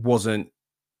 but it wasn't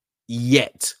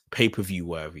yet pay-per-view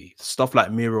worthy. Stuff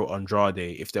like Miro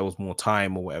Andrade, if there was more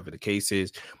time or whatever the case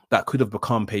is, that could have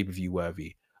become pay-per-view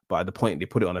worthy. But at the point they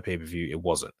put it on a pay-per-view, it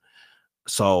wasn't.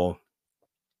 So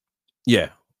yeah,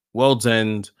 World's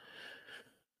End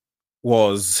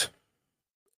was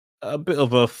a bit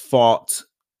of a fart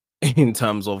in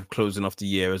terms of closing off the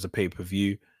year as a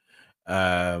pay-per-view.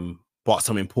 But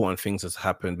some important things has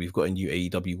happened. We've got a new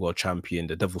AEW World Champion.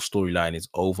 The Devil storyline is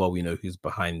over. We know who's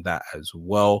behind that as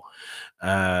well.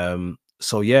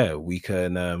 So yeah, we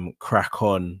can crack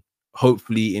on,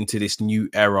 hopefully, into this new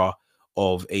era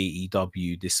of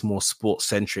AEW, this more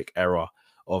sports-centric era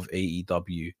of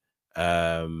AEW.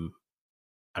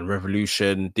 and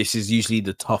Revolution. This is usually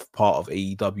the tough part of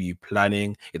AEW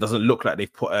planning. It doesn't look like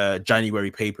they've put a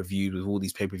January pay-per-view with all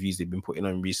these pay-per-views they've been putting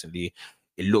on recently.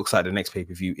 It looks like the next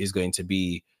pay-per-view is going to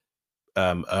be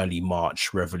early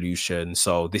March, Revolution.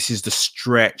 So this is the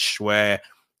stretch where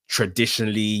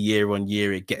traditionally year on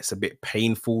year it gets a bit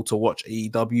painful to watch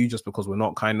AEW, just because we're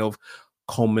not kind of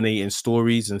culminating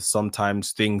stories, and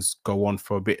sometimes things go on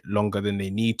for a bit longer than they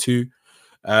need to.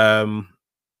 But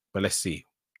let's see.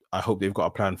 I hope they've got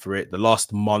a plan for it. The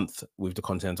last month with the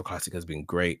Continental Classic has been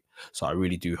great, so I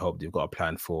really do hope they've got a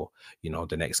plan for, you know,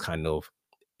 the next kind of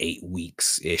 8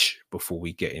 weeks ish before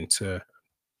we get into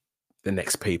the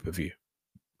next pay-per-view.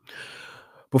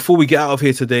 Before we get out of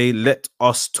here today, let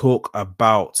us talk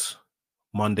about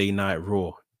Monday Night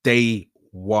Raw, day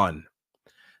one.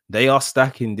 They are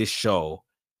stacking this show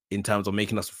in terms of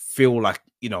making us feel like,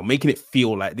 you know, making it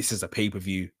feel like this is a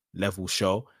pay-per-view level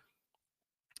show.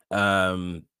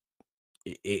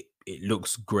 It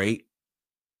looks great.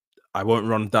 I won't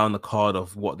run down the card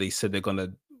of what they said they're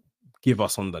gonna give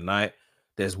us on the night.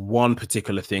 There's one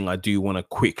particular thing I do want to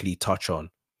quickly touch on.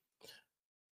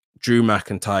 Drew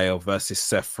McIntyre versus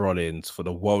Seth Rollins for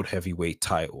the World Heavyweight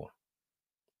title.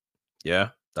 Yeah,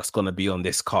 that's going to be on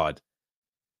this card.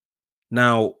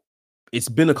 Now, it's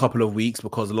been a couple of weeks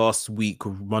because last week,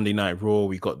 Monday Night Raw,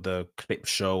 we got the clip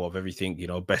show of everything, you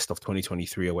know, best of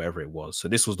 2023 or whatever it was. So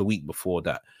this was the week before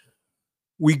that.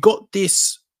 We got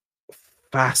this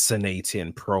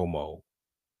fascinating promo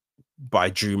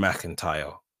by Drew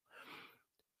McIntyre.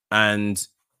 And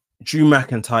Drew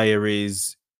McIntyre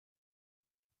is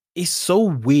so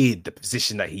weird, the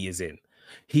position that he is in.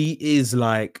 He is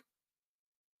like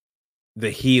the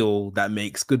heel that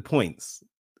makes good points,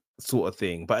 sort of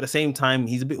thing. But at the same time,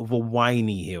 he's a bit of a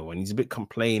whiny heel and he's a bit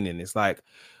complaining. It's like,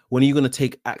 when are you going to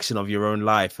take action of your own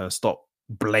life and stop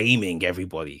blaming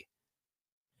everybody?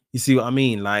 You see what I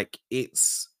mean? Like,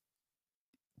 it's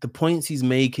the points he's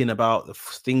making about the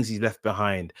things he's left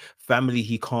behind, family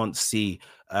he can't see,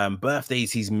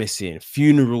 birthdays he's missing,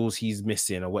 funerals he's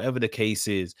missing, or whatever the case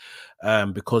is,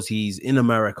 because he's in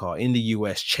America, in the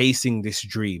US, chasing this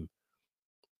dream.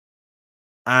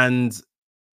 And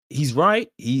he's right.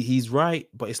 He's right.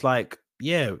 But it's like,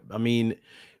 yeah, I mean,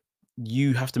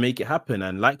 you have to make it happen.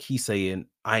 And like he's saying,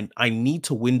 I need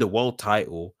to win the world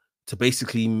title to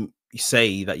basically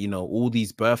say that, you know, all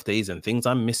these birthdays and things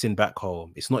I'm missing back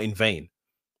home, it's not in vain.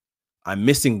 I'm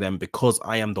missing them because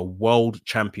I am the world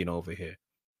champion over here.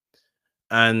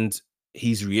 And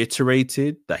he's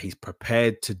reiterated that he's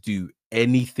prepared to do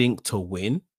anything to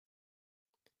win,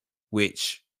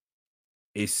 which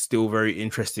is still very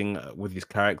interesting with his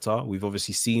character. We've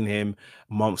obviously seen him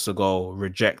months ago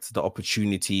reject the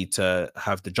opportunity to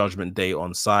have the Judgment Day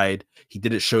on side. He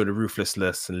didn't show the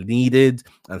ruthlessness needed,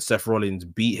 and Seth Rollins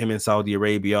beat him in Saudi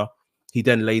Arabia. He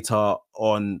then later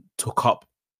on took up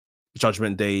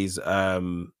Judgment Day's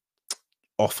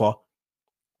offer,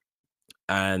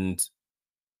 and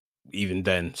even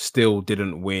then still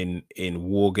didn't win in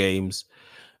War Games.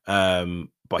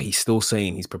 But he's still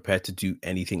saying he's prepared to do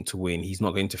anything to win. He's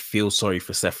not going to feel sorry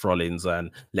for Seth Rollins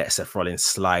and let Seth Rollins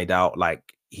slide out like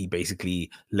he basically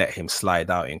let him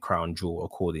slide out in Crown Jewel,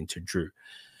 according to Drew.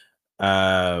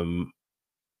 I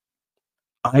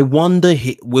wonder,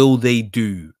 will they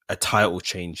do a title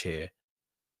change here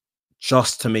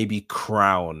just to maybe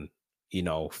crown, you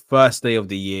know, first day of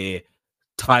the year,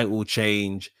 title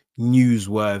change,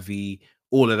 newsworthy,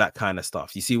 all of that kind of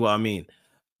stuff. You see what I mean?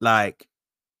 Like,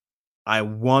 I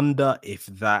wonder if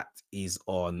that is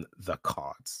on the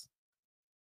cards.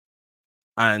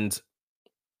 And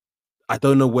I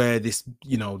don't know where this,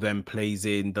 you know, then plays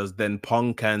in. Does then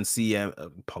Punk and CM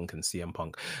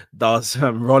Punk, does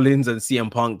Rollins and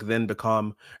CM Punk then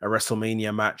become a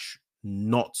WrestleMania match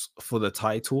not for the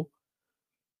title?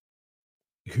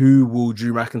 Who will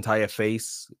Drew McIntyre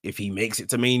face if he makes it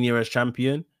to Mania as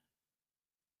champion?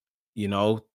 You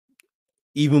know,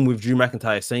 even with Drew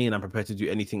McIntyre saying I'm prepared to do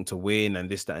anything to win and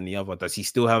this, that, and the other, does he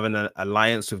still have an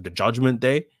alliance with the Judgment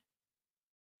Day?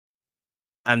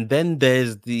 And then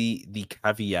there's the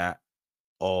caveat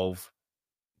of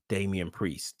Damian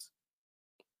Priest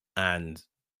and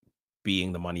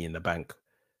being the Money in the Bank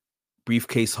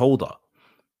briefcase holder.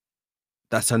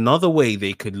 That's another way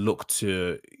they could look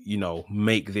to, you know,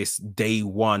 make this day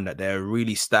one that they're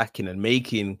really stacking and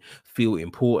making feel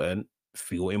important.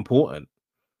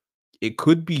 It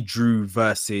could be Drew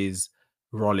versus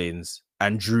Rollins,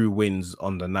 and Drew wins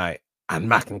on the night, and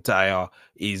McIntyre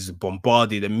is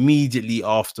bombarded immediately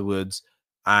afterwards,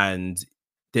 and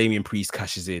Damian Priest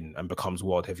cashes in and becomes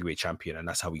World Heavyweight Champion, and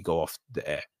that's how we go off the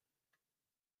air.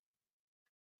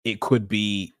 It could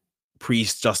be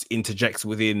Priest just interjects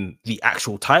within the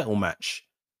actual title match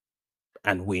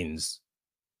and wins.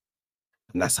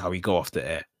 And that's how we go off the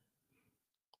air.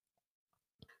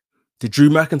 The Drew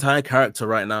McIntyre character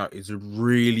right now is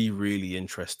really, really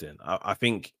interesting. I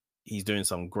think he's doing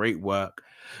some great work.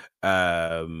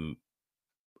 I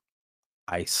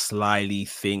slyly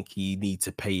think you need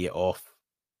to pay it off.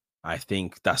 I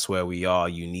think that's where we are.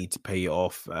 You need to pay it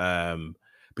off.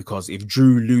 Because if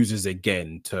Drew loses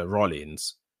again to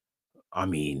Rollins, I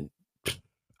mean,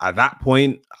 at that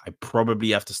point, I probably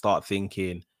have to start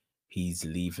thinking he's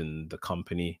leaving the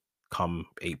company come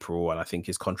April. And I think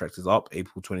his contract is up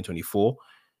April 2024.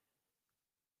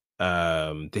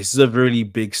 This is a really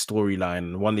big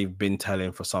storyline, one they've been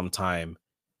telling for some time.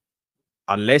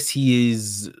 Unless he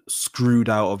is screwed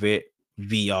out of it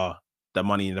via the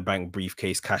Money in the Bank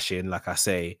briefcase cash in, like I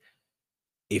say,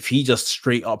 if he just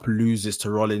straight up loses to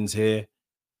Rollins here,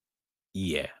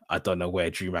 yeah, I don't know where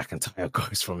Drew McIntyre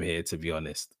goes from here, to be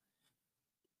honest.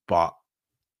 But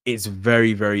it's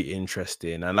very, very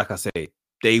interesting. And like I say,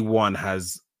 day one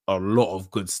has a lot of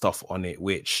good stuff on it,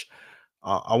 which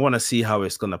I want to see how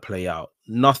it's going to play out.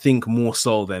 Nothing more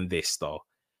so than this, though.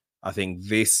 I think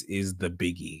this is the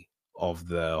biggie of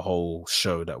the whole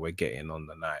show that we're getting on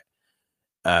the night.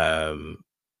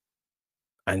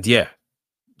 And yeah,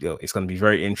 it's going to be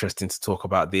very interesting to talk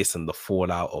about this and the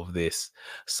fallout of this.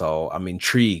 So I'm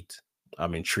intrigued.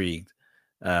 But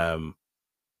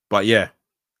yeah,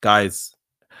 guys,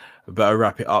 I better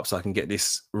wrap it up so I can get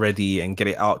this ready and get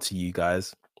it out to you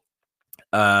guys.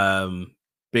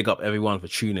 Big up everyone for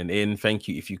tuning in. Thank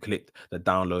you if you clicked the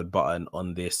download button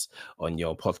on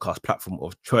your podcast platform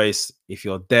of choice. If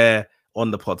you're there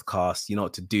on the podcast, you know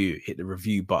what to do. Hit the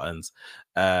review buttons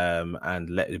and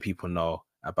let the people know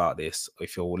about this.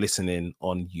 If you're listening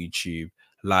on YouTube,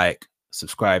 like,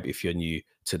 subscribe if you're new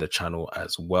to the channel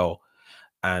as well.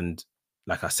 And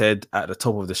like I said at the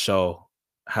top of the show,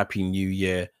 Happy New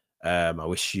Year. I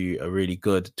wish you a really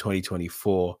good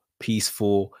 2024,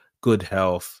 peaceful, good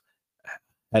health,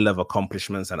 hell of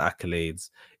accomplishments and accolades.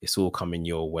 It's all coming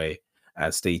your way.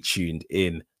 And stay tuned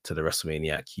in to the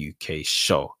WrestleManiac UK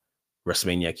show.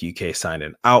 WrestleManiac UK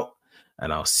signing out,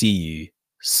 and I'll see you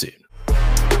soon.